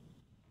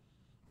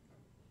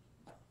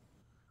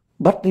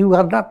 But you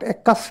are not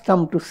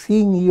accustomed to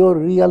seeing your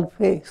real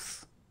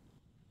face.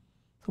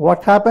 So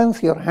what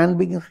happens? Your hand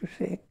begins to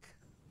shake.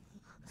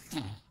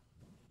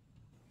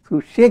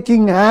 Through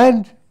shaking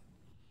hand,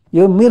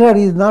 your mirror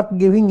is not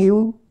giving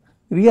you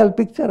real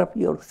picture of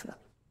yourself.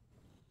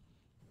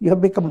 You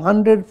have become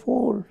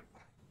 100-fold.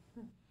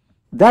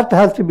 That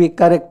has to be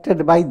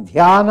corrected by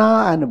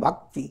dhyana and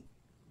bhakti.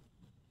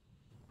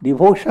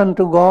 Devotion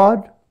to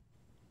God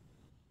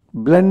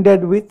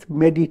blended with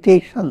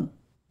meditation.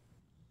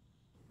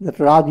 That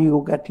Raj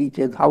Yoga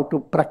teaches how to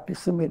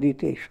practice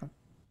meditation.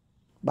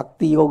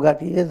 Bhakti Yoga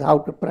teaches how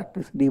to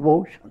practice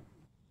devotion.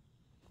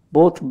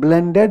 Both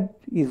blended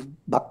is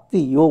Bhakti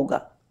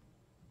Yoga.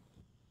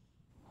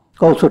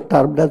 Also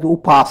termed as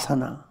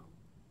upasana.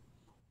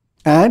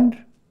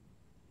 And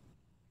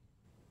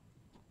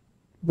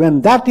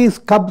when that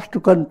comes to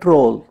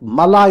control,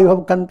 mala you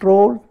have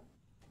controlled,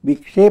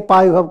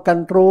 vikshepa you have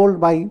controlled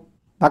by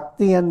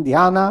bhakti and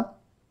dhyana.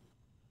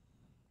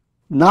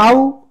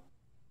 Now,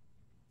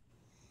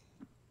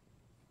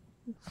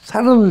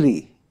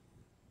 suddenly,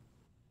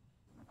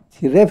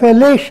 the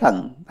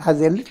revelation has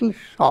a little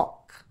shock.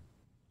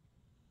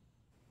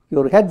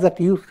 Your head that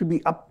used to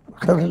be up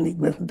suddenly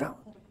goes down.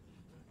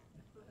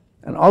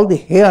 And all the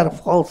hair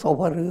falls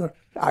over your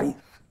eyes.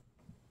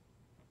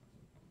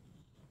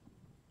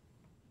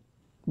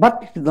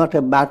 But it is not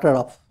a matter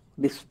of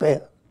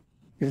despair.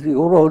 It is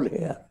your own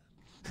hair.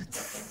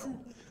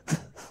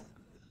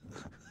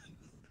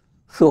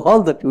 So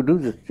all that you do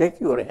is shake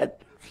your head.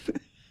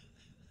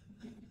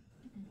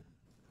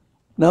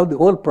 Now the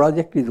whole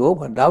project is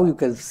over. Now you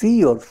can see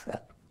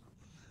yourself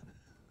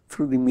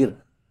through the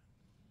mirror.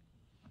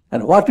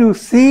 And what you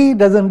see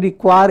doesn't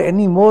require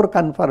any more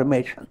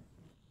confirmation.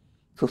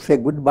 So say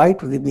goodbye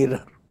to the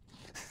mirror.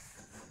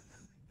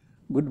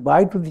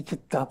 Goodbye to the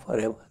chitta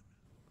forever.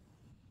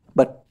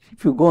 But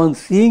if you go on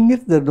seeing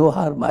it, there's no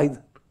harm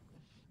either.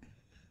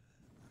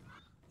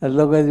 As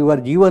long as you are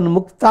jivan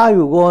mukta,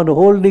 you go on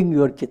holding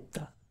your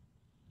chitta.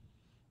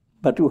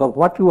 But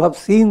what you have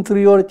seen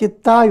through your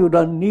chitta, you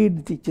don't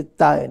need the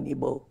chitta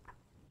anymore.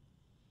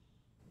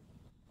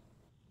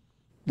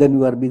 Then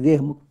you are videha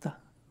mukta.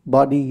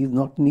 Body is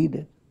not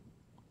needed.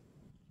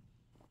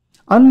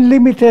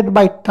 Unlimited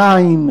by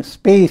time,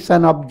 space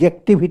and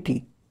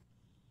objectivity,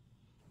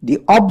 the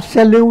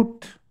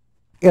absolute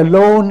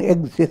alone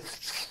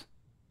exists.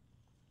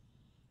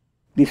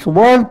 This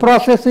world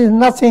process is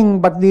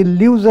nothing but the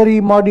illusory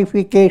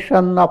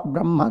modification of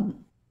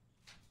Brahman.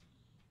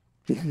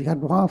 This is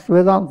advanced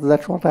Vedanta,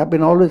 that's what I've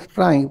been always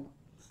trying.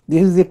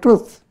 This is the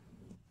truth.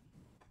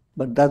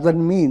 But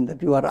doesn't mean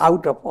that you are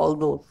out of all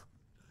those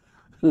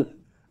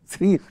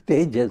 3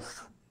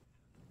 stages.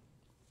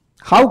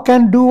 How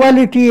can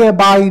duality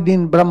abide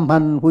in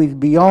Brahman who is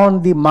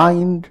beyond the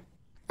mind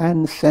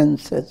and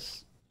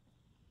senses?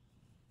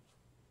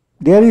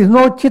 There is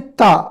no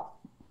chitta.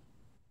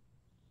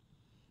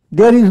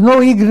 There is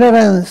no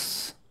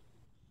ignorance.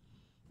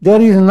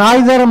 There is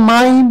neither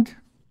mind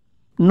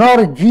nor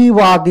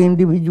jiva, the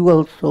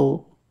individual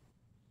soul.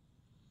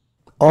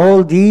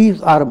 All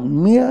these are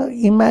mere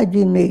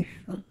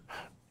imagination.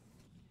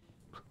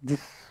 With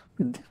this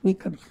we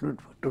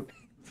conclude for today.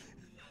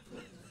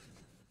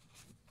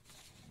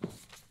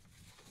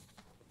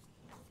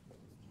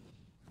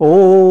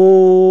 Om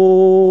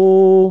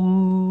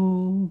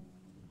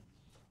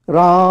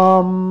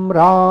Ram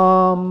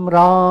Ram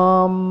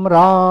Ram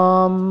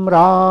Ram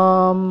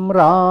Ram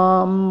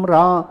Ram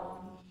Ram.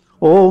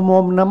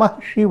 Om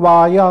Namah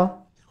Shivaya.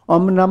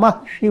 Om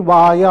Namah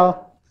Shivaya.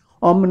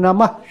 Om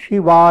Namah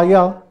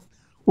Shivaya.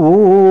 Om.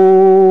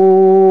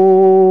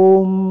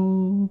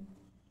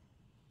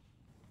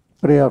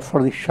 Prayer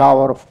for the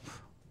shower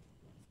of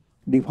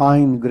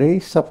divine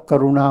grace of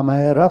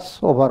Karunamaya Ras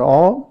over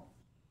all,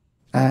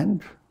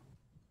 and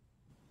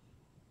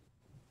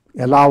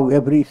allow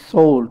every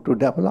soul to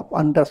develop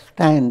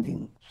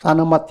understanding,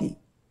 sanamati.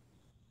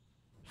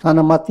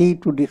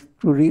 Sanamati to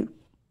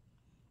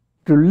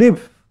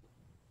live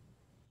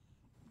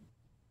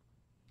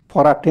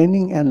for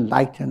attaining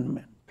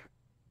enlightenment.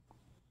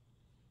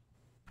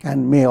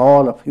 And may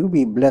all of you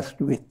be blessed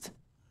with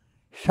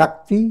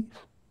Shakti,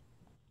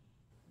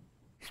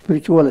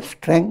 spiritual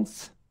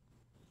strength,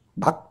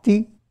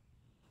 Bhakti,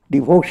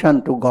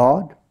 devotion to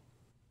God,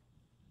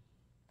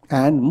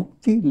 and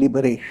Mukti,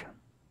 liberation.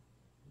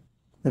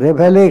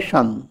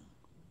 Revelation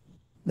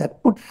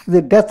that puts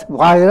the death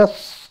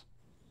virus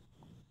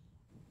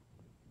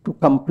to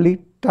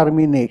complete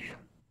termination.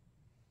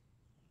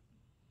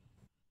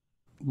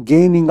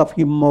 Gaining of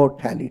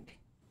immortality.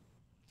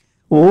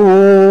 Om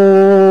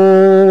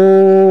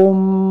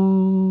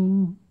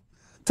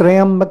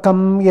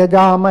Trayambakam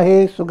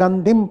Yajamahe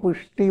Sugandhim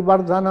Pushti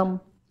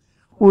Vardhanam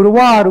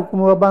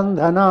Urvarukma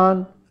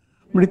Bandhanan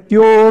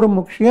Mrityor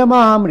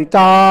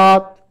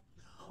Mukshyamamritat.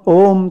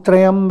 Om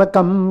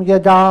Trayambakam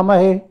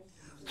Yajamahe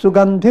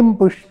Sugandhim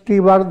Pushti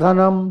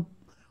Vardhanam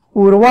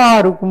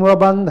Urvarukma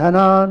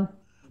Bandhanan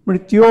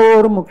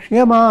Mrityor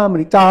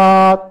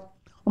Mukshyamamritat.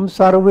 Om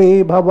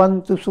Sarve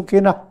Bhavantu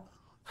Sukhina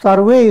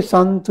Sarve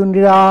Santu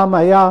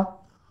Niramaya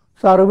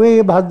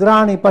Sarve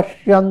Bhadrani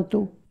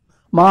Pashyantu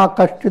Ma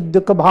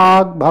Kashtidduka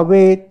Bhag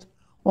Bhavet.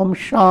 Om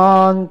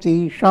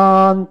Shanti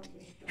Shanti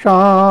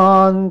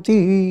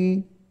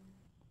Shanti.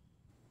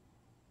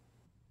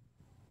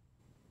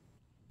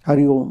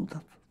 Hari Om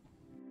Tat.